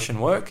renovation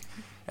work,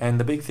 and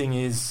the big thing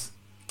is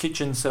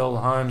kitchen sell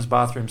homes,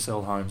 bathroom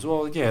sell homes.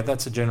 Well,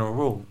 that's a general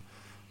rule.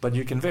 but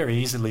you can very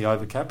easily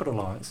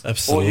overcapitalise.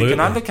 Absolutely. Or you can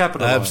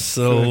undercapitalise.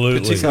 Absolutely.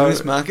 Particularly in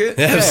this market.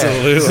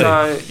 Absolutely.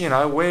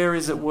 So, where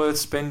is it worth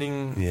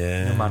spending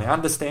your money?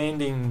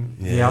 Understanding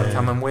the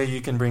outcome and where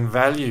you can bring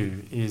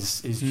value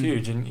is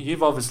huge. And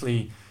you've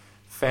obviously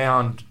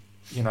found,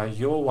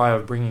 your way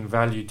of bringing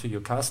value to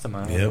your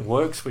customer, and it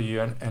works for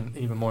you, and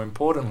even more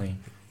importantly,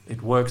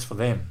 it works for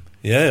them.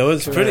 Yeah, well,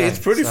 it's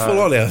pretty full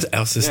on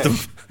our system.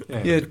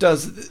 Yeah, it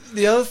does.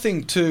 The other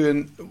thing too,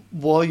 and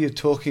while you're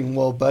talking,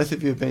 while both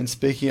of you have been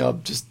speaking,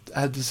 I've just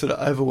had this sort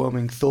of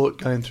overwhelming thought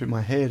going through my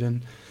head.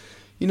 And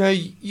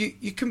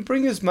you can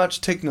bring as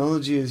much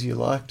technology as you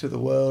like to the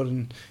world.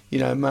 And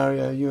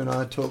Mario, you and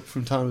I talk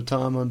from time to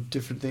time on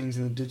different things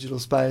in the digital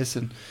space.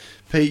 And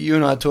Pete, you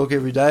and I talk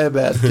every day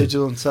about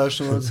digital and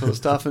social and that sort of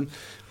stuff. And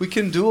we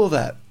can do all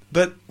that,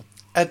 but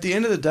at the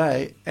end of the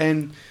day,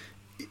 and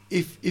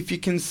if you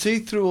can see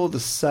through all the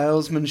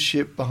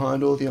salesmanship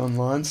behind all the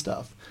online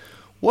stuff,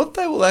 what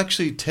they will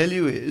actually tell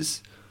you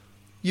is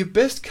your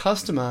best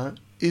customer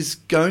is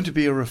going to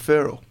be a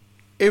referral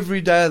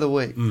every day of the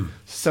week.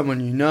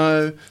 Someone you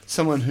know,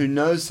 someone who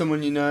knows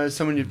someone you know,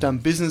 someone you've done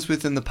business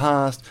with in the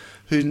past,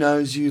 who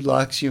knows you,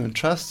 likes you and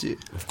trusts you.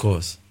 Of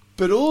course.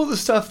 But all the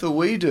stuff that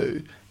we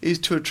do is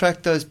to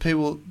attract those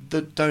people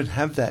that don't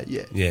have that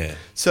yet. Yeah.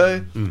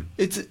 So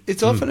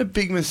it's often a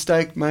big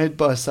mistake made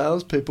by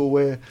salespeople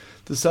where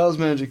the sales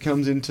manager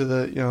comes into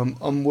the,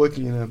 I'm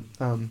working in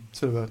a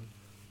sort of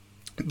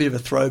a bit of a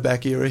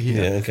throwback era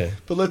here. Yeah, okay.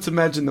 But let's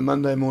imagine the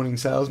Monday morning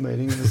sales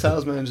meeting, and the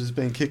sales manager's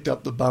been kicked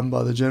up the bum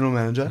by the general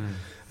manager,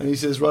 and he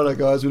says, righto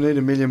guys, we need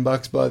 $1 million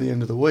by the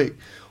end of the week.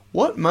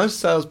 What most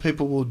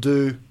salespeople will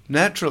do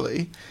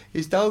naturally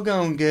is they'll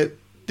go and get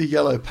the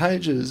Yellow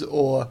Pages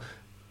or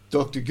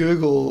Dr.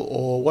 Google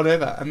or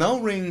whatever, and they'll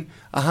ring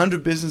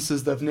 100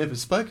 businesses they've never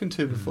spoken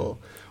to before.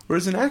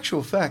 Whereas in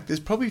actual fact,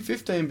 there's probably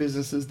 15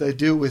 businesses they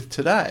deal with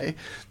today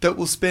that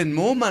will spend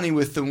more money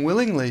with them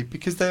willingly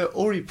because they're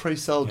already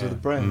pre-sold to the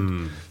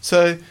brand.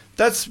 So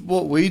that's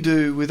what we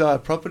do with our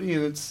property,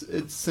 and it's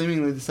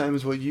seemingly the same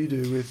as what you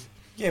do with...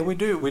 Yeah, we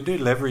do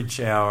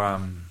leverage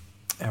our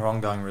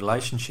ongoing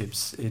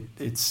relationships.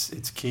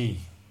 It's key.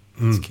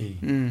 It's key.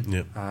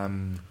 Yeah.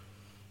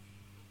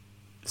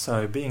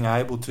 So being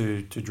able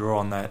to draw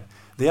on that.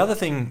 The other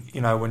thing,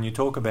 when you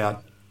talk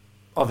about,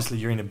 obviously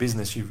you're in a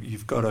business,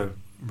 you've got to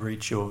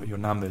reach your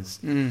numbers.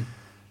 And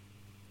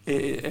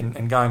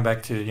going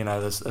back to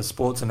the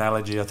sports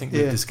analogy, I think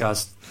we've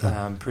discussed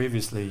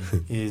previously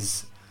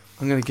is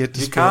I'm going to get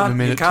to sport in a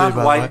minute. You can't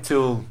wait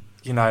till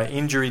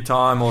injury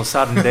time or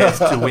sudden death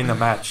to win the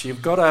match.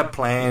 You've got to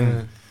plan.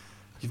 Yeah.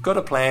 You've got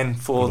to plan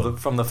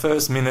from the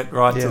first minute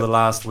right to the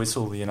last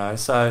whistle.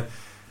 So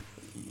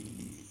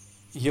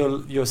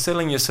you're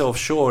selling yourself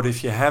short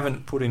if you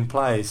haven't put in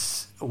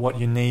place what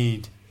you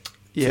need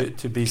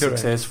to be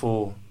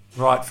successful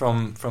right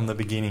from the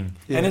beginning.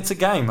 And it's a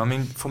game. I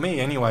mean, for me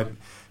anyway,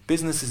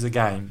 business is a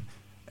game,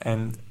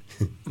 and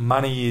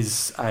money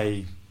is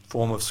a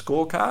form of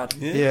scorecard.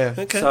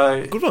 Okay.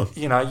 So good one.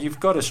 You've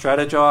got to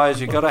strategize.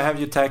 You've got to have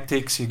your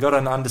tactics. You've got to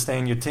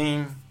understand your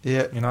team.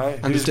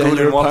 Who's good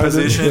in what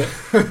position.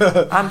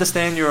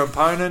 Understand your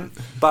opponent,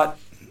 but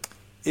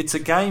it's a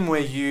game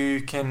where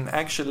you can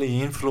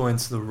actually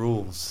influence the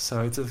rules.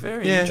 So it's a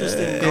very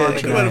interesting kind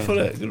of game. Good way to put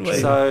it. Good way.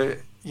 So,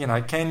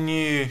 can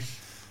you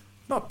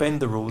not bend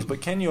the rules, but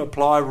can you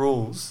apply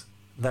rules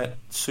that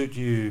suit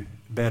you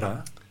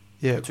better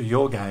to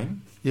your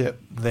game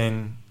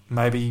than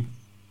maybe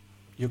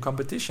your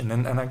competition?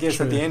 And I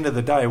guess at the end of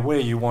the day, where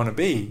you want to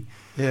be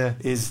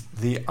is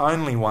the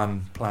only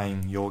one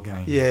playing your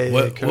game.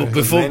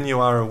 Then you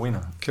are a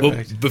winner.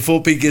 Well,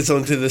 before Pete gets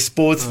onto the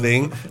sports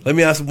thing, let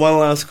me ask one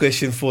last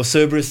question for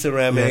Cerberus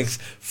Ceramics,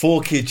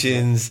 Four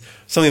Kitchens,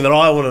 something that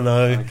I want to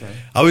know. Okay.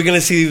 Are we going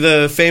to see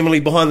the family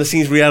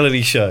behind-the-scenes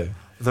reality show?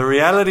 The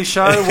reality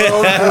show?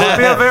 Well, it will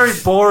be a very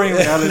boring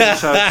reality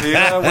show,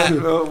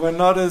 Peter. We're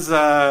not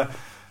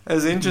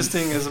as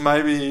interesting as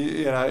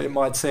maybe it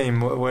might seem.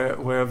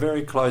 We're a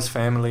very close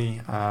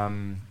family.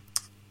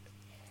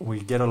 We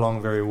get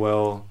along very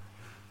well,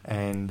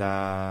 and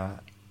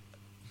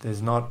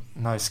there's no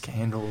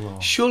scandal.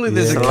 Or surely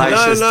there's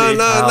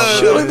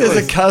Surely there's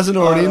a cousin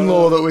or an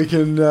in-law that we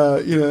can,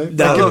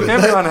 Look,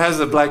 everyone has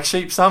a black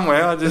sheep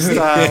somewhere. I just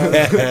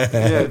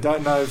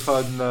don't know if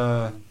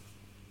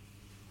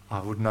I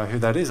wouldn't know who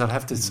that is. I'd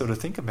have to sort of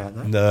think about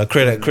that. No,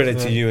 credit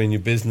to you and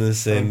your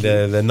business and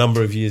the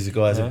number of years you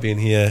guys have been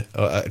here.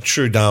 A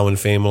true Darwin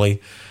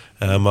family.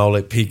 I'll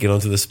let Pete get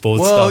onto the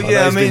sports stuff.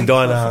 He's been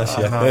dying to ask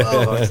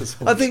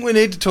you. I think we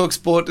need to talk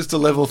sport just to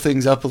level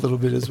things up a little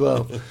bit as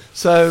well.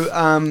 So,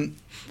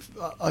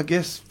 I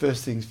guess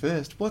first things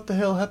first. What the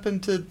hell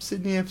happened to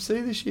Sydney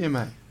FC this year,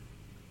 mate?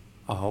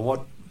 Oh,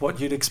 what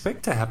you'd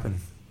expect to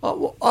happen?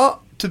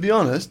 To be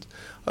honest,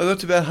 I got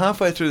to about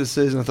halfway through the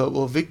season. I thought,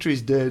 well,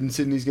 victory's dead and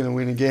Sydney's going to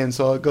win again.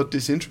 So I got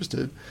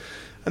disinterested.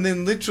 And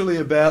then literally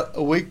about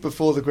a week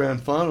before the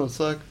grand final, it's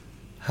like,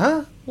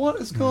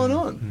 what is going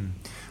on?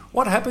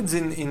 What happens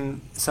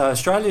so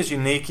Australia's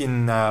unique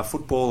in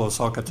football or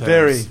soccer terms.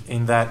 Very.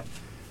 In that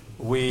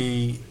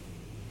we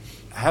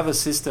have a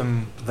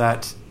system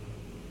that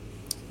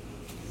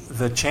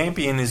the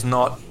champion is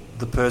not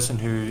the person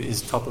who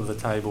is top of the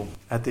table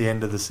at the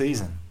end of the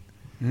season.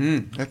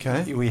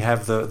 Okay. We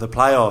have the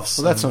playoffs.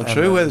 Well, that's not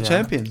true. We're the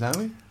champions, aren't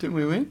we? Didn't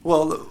we win?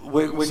 Well,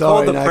 we're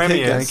called the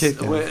premiers. Keep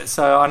going.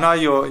 So I know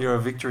you're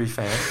a Victory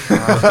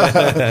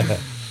fan.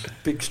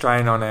 Big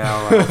strain on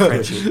our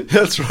friendship.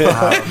 That's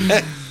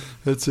right.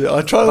 That's it.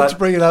 I try not to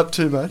bring it up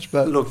too much,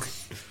 but look,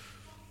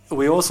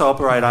 we also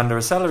operate under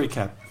a salary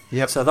cap.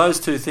 Yep. So those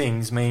two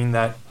things mean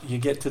that you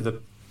get to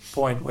the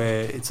point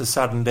where it's a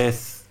sudden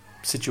death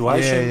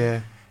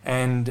situation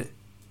and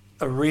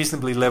a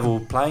reasonably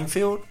level playing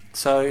field.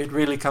 So it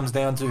really comes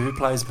down to who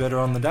plays better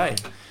on the day.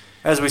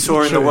 As we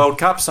saw in the World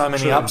Cup, so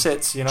many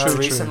upsets,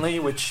 recently,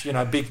 which,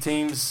 big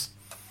teams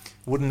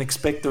wouldn't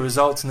expect the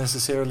results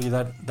necessarily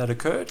that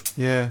occurred.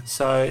 Yeah.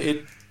 So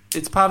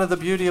it's part of the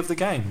beauty of the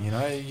game,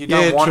 You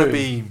don't want to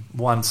be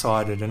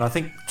one-sided. And I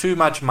think too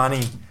much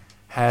money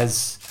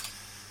has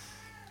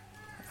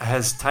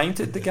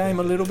tainted the game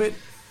a little bit.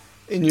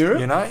 In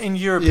Europe? In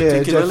Europe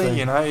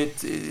particularly,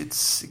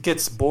 it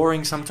gets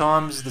boring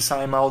sometimes, the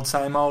same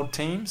old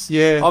teams.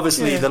 Yeah.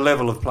 Obviously, the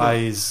level of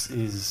play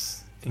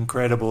is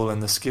incredible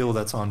and the skill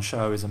that's on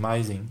show is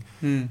amazing.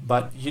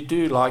 But you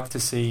do like to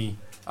see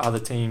other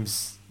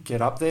teams get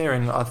up there.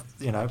 And,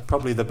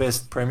 probably the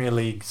best Premier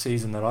League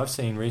season that I've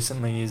seen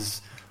recently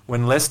is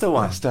when Leicester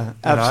won.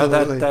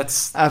 Absolutely.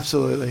 That's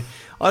absolutely.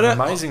 an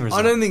amazing result.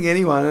 I don't think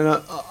anyone,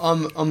 and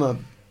I'm a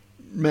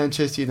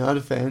Manchester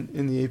United fan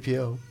in the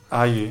EPL.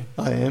 Are you?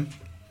 I am.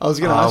 I was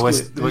going to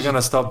ask you. We're going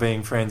to stop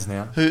being friends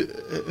now.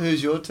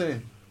 Who's your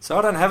team? So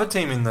I don't have a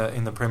team in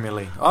the Premier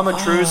League. I'm a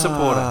true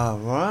supporter.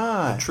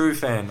 Right. A true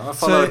fan. I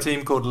follow a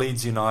team called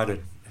Leeds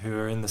United, who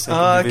are in the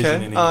second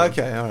division in England.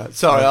 Okay, all right.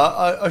 Sorry,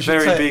 I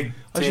should say big team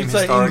I should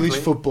say English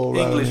football.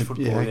 English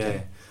football,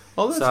 okay.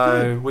 Oh, that's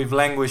so good. we've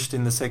languished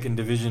in the second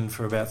division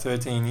for about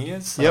 13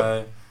 years.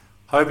 So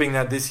hoping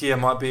that this year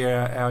might be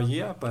our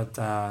year, but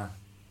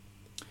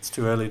it's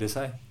too early to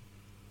say.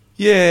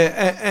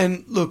 Yeah,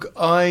 and look,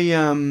 I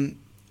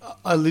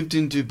lived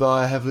in Dubai.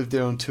 I have lived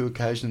there on 2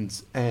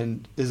 occasions,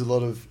 and there's a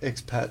lot of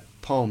expat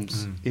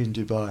Poms in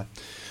Dubai.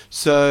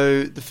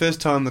 So the first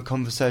time the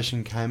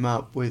conversation came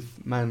up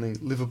with mainly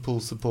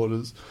Liverpool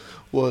supporters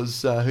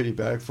was, who do you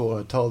barrack for?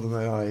 I told them,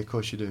 of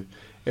course you do.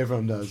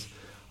 Everyone does.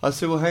 I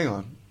said, well, hang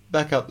on,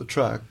 back up the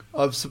truck.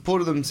 I've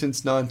supported them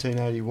since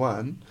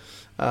 1981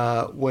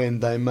 when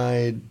they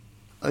made,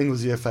 I think it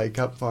was the FA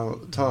Cup final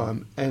at the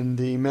time, and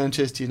the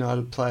Manchester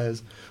United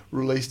players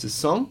released a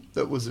song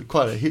that was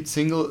quite a hit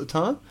single at the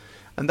time,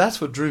 and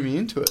that's what drew me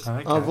into it.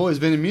 Okay. I've always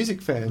been a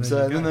music fan,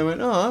 so then they went,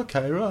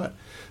 okay, right.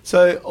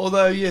 So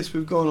although, yes,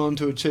 we've gone on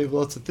to achieve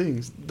lots of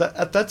things,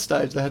 at that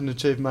stage they hadn't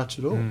achieved much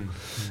at all.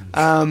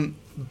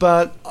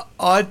 But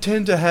I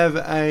tend to have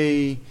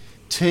a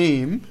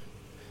team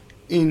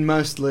in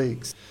most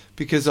leagues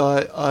because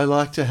I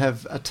like to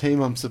have a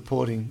team I'm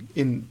supporting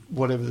in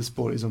whatever the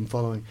sport is I'm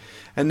following.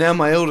 And now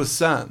my eldest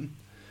son,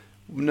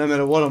 no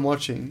matter what I'm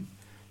watching,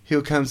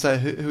 he'll come say,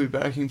 who are we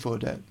barracking for,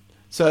 Dad?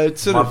 So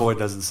it's my boy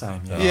does the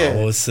same. Yeah.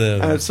 Oh,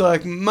 awesome. And it's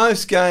like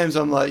most games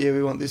I'm like,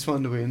 we want this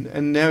one to win.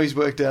 And now he's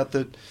worked out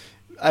that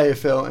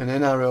AFL and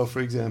NRL, for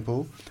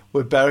example,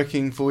 we're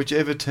barracking for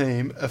whichever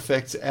team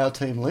affects our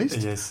team least.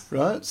 Yes.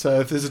 Right? So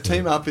if there's a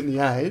team up in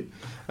the 8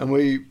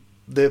 and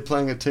they're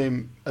playing a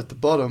team at the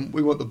bottom,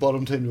 we want the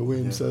bottom team to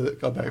win. So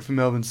that I barrack for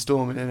Melbourne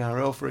Storm in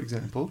NRL, for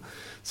example,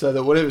 so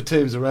that whatever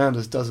team's around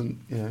us doesn't,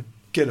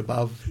 get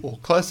above or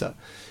closer.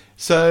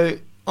 So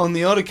on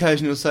the odd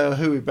occasion, you'll say,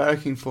 who are we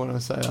barracking for? And I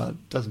say,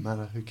 it doesn't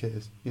matter, who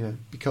cares?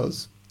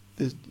 Because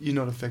you're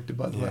not affected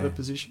by the ladder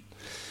position.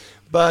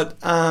 But,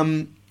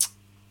 so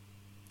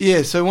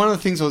one of the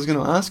things I was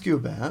going to ask you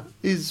about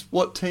is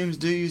what teams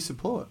do you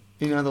support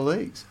in other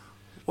leagues?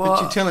 Well,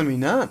 but you're telling me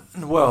none.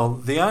 Well,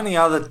 the only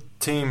other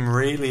team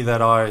really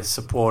that I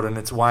support, and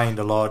it's waned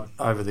a lot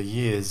over the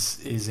years,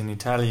 is in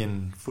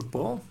Italian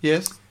football.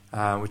 Yes.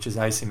 Which is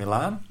AC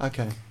Milan.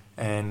 Okay.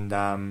 And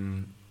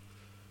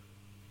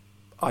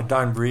I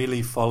don't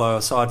really follow,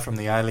 aside from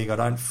the A-League, I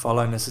don't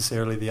follow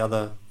necessarily the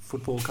other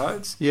football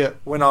codes. Yeah.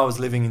 When I was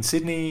living in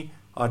Sydney,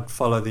 I'd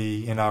follow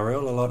the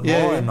NRL a lot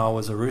more, and I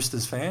was a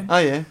Roosters fan. Oh,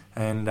 yeah.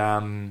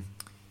 And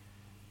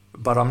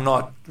but I'm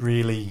not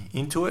really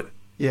into it.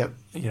 Yeah.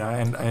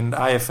 And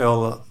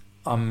AFL,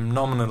 I'm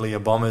nominally a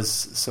Bombers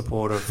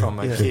supporter from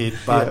a kid,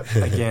 but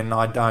again,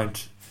 I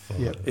don't.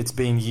 Yeah. It's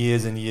been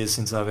years and years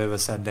since I've ever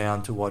sat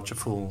down to watch a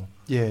full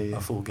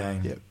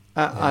game. Yeah.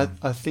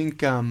 I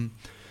think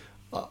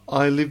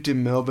I lived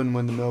in Melbourne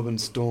when the Melbourne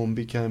Storm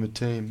became a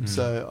team,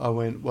 so I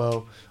went,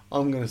 well,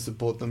 I'm going to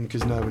support them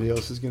because nobody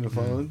else is going to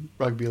follow them.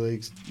 Rugby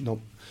league's not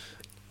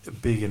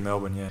big in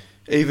Melbourne,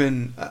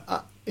 even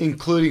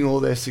including all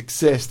their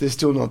success, they're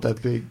still not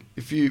that big.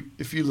 If you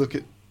look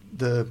at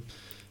the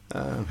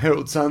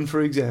Herald Sun,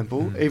 for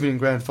example, even in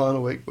grand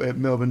final week, where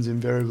Melbourne's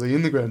invariably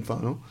in the grand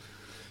final,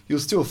 you'll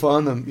still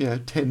find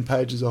them, 10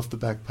 pages off the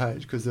back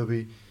page because there'll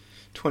be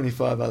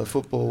 25 other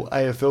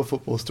AFL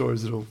football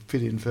stories that'll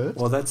fit in first.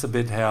 Well, that's a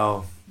bit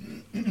how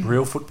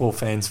real football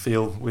fans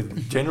feel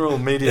with general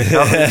media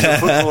coverage of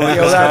football in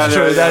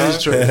Australia. That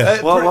is true.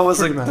 What was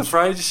the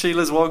phrase?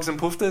 Sheila's, Wogs and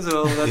Poofters?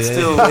 Well, that's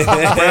still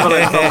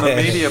prevalent from the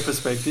media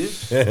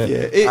perspective.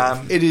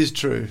 It is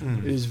true.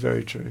 It is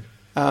very true.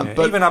 But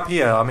even up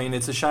here, I mean,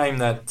 it's a shame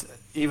that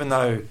even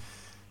though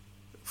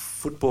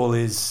football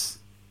is...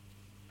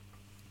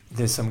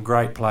 There's some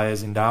great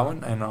players in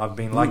Darwin, and I've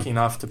been lucky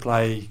enough to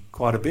play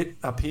quite a bit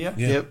up here.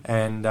 Yep.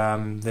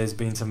 And there's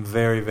been some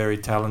very, very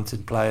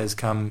talented players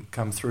come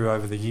through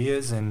over the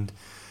years, and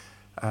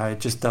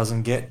it just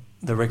doesn't get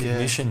the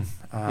recognition.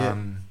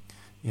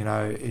 You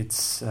know,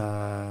 it's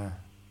a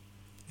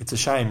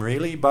shame,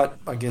 really, but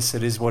I guess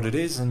it is what it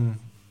is, and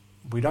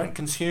we don't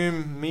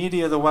consume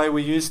media the way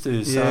we used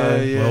to. So,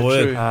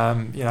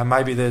 true. You know,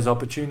 maybe there's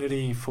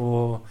opportunity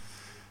for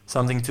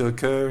something to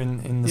occur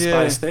in the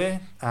space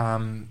there.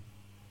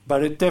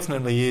 But it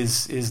definitely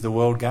is the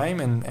world game,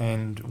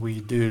 and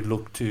we do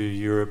look to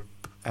Europe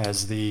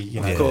as the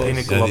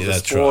pinnacle of the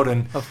sport. Right.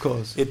 And of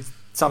course,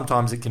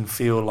 sometimes it can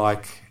feel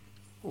like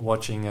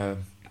watching a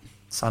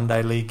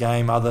Sunday league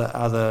game,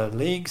 other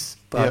leagues,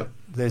 but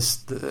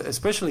there's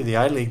especially the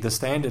A-League. The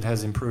standard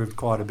has improved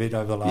quite a bit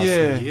over the last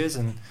few years,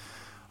 and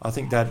I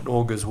think that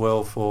augurs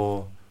well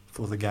for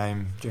the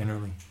game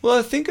generally. Well,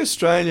 I think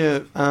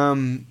Australia,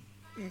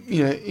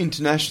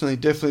 internationally,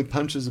 definitely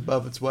punches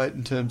above its weight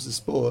in terms of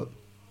sport.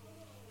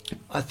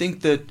 I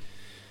think that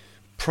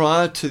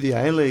prior to the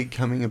A-League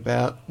coming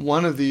about,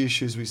 one of the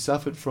issues we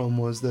suffered from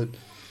was that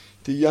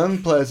the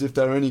young players, if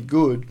they were any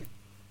good,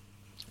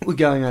 were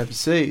going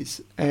overseas.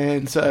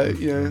 And so,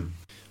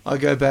 I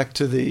go back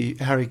to the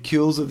Harry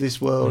Kewells of this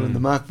world and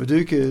the Mark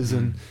Vidukas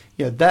and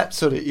that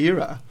sort of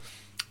era.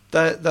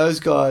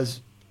 Those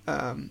guys,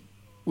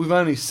 we've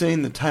only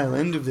seen the tail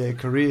end of their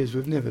careers.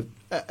 We've never,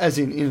 as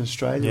in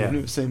Australia, we've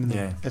never seen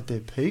them at their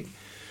peak.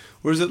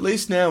 Whereas at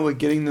least now we're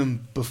getting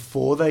them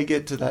before they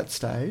get to that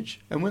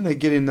stage. And when they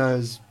get in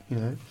those,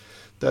 I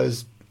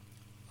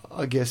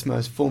guess,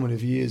 most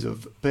formative years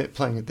of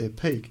playing at their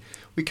peak,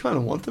 we kind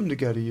of want them to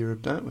go to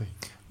Europe, don't we?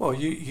 Well,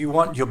 you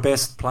want your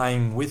best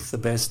playing with the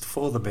best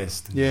for the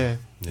best. Yeah.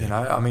 You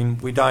know, I mean,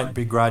 we don't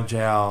begrudge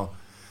our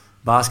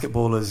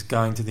basketballers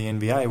going to the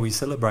NBA. We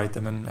celebrate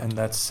them, and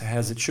that's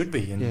as it should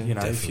be. And,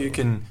 if you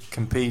can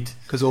compete...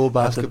 Because all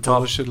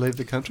basketballers should leave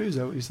the country, is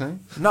that what you're saying?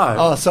 No.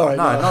 Oh, sorry.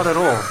 No, not at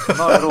all.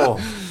 Not at all.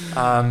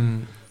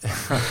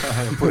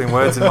 Putting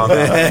words in my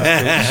mouth.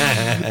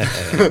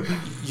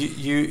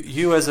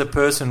 You as a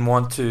person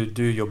want to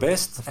do your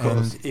best,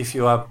 and if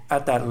you are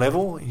at that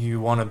level,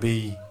 you want to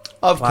be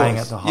playing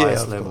at the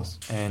highest level.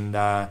 And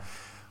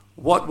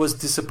what was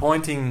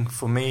disappointing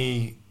for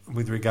me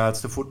with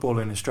regards to football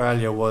in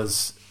Australia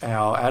was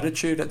our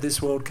attitude at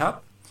this World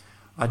Cup.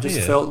 I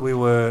just felt we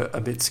were a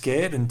bit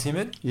scared and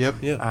timid.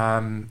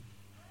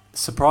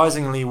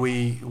 Surprisingly,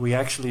 we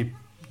actually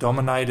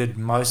dominated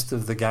most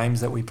of the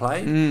games that we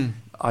played.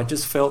 I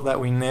just felt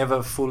that we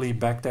never fully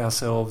backed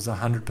ourselves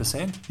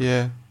 100%.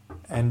 Yeah.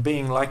 And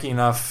being lucky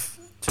enough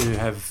to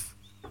have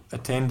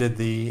attended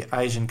the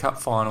Asian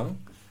Cup final,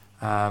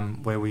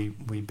 where we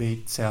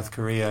beat South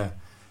Korea,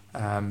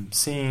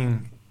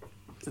 seeing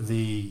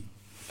the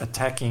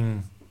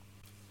attacking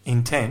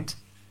intent,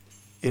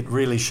 it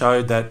really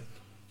showed that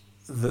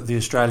the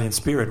Australian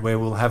spirit, where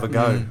we'll have a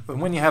go.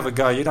 And when you have a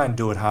go, you don't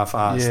do it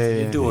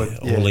half-assed. You do it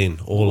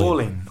all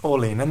in.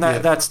 And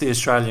that's the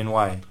Australian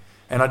way.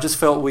 And I just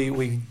felt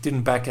we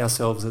didn't back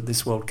ourselves at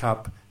this World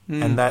Cup,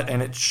 and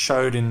it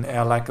showed in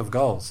our lack of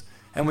goals.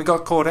 And we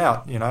got caught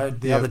out.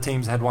 The other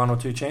teams had one or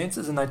two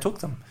chances, and they took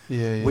them.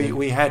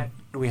 We had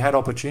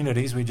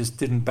opportunities. We just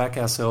didn't back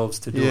ourselves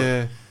to do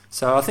it.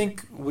 So I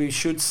think we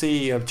should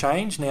see a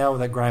change now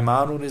that Graham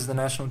Arnold is the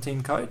national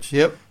team coach.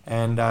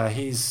 And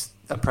he's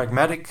a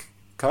pragmatic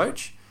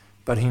coach,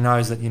 but he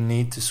knows that you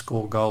need to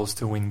score goals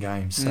to win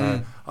games.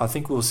 So I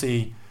think we'll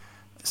see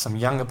some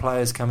younger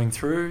players coming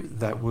through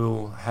that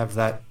will have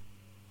that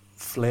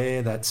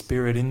flair, that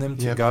spirit in them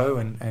to go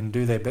and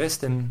do their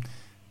best. And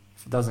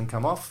if it doesn't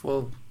come off,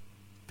 well,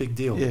 big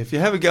deal. Yeah, if you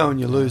have a go and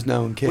you lose,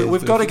 no one cares.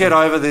 We've got to get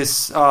over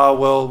this,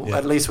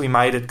 at least we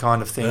made it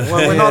kind of thing.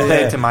 Well, we're not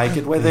there to make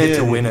it, we're there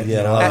to win it.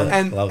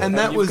 And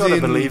that was you've got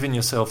to believe in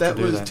yourself to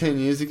do that. That was 10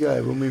 years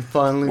ago when we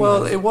finally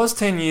Well, it was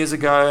 10 years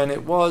ago, and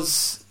it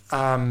was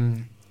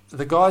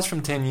the guys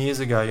from 10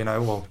 years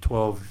ago,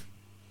 12,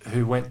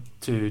 who went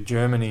to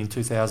Germany in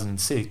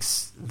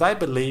 2006, they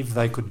believed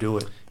they could do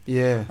it.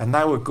 Yeah. And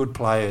they were good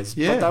players.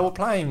 Yeah. But they were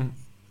playing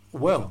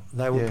well.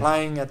 They were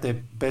playing at their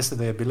best of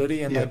their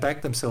ability, and they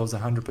backed themselves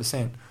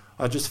 100%.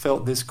 I just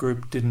felt this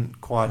group didn't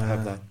quite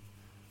have that.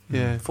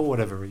 Yeah. For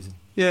whatever reason.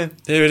 Yeah.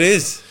 There it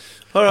is.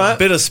 All right. A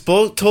bit of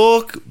sport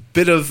talk,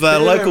 bit of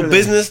local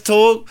business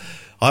talk.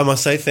 I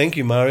must say thank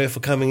you, Mario, for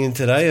coming in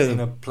today. It's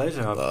been a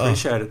pleasure. I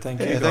appreciate it.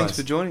 Thank you, guys. Thanks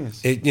for joining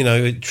us.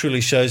 It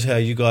truly shows how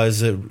you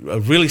guys are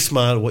really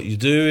smart at what you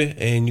do,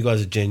 and you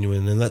guys are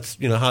genuine, and that's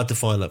hard to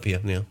find up here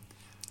now.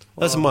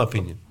 That's my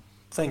opinion.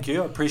 Thank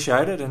you. I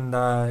appreciate it, and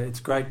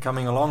it's great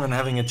coming along and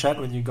having a chat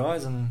with you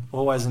guys, and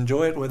always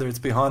enjoy it, whether it's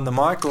behind the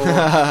mic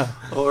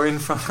or in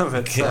front of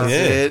it.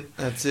 So.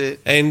 That's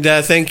it. And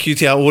thank you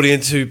to our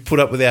audience who put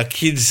up with our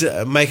kids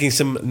making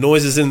some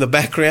noises in the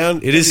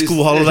background. It is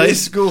school holidays. It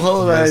is school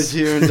holidays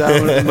here in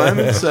Darwin at the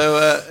moment,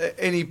 so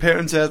any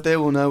parents out there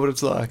will know what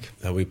it's like.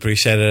 We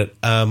appreciate it.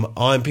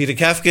 I'm Peter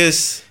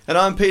Kafkas. And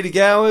I'm Peter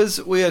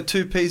Gowers. We are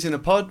 2 peas in a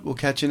pod. We'll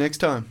catch you next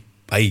time.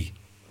 Bye.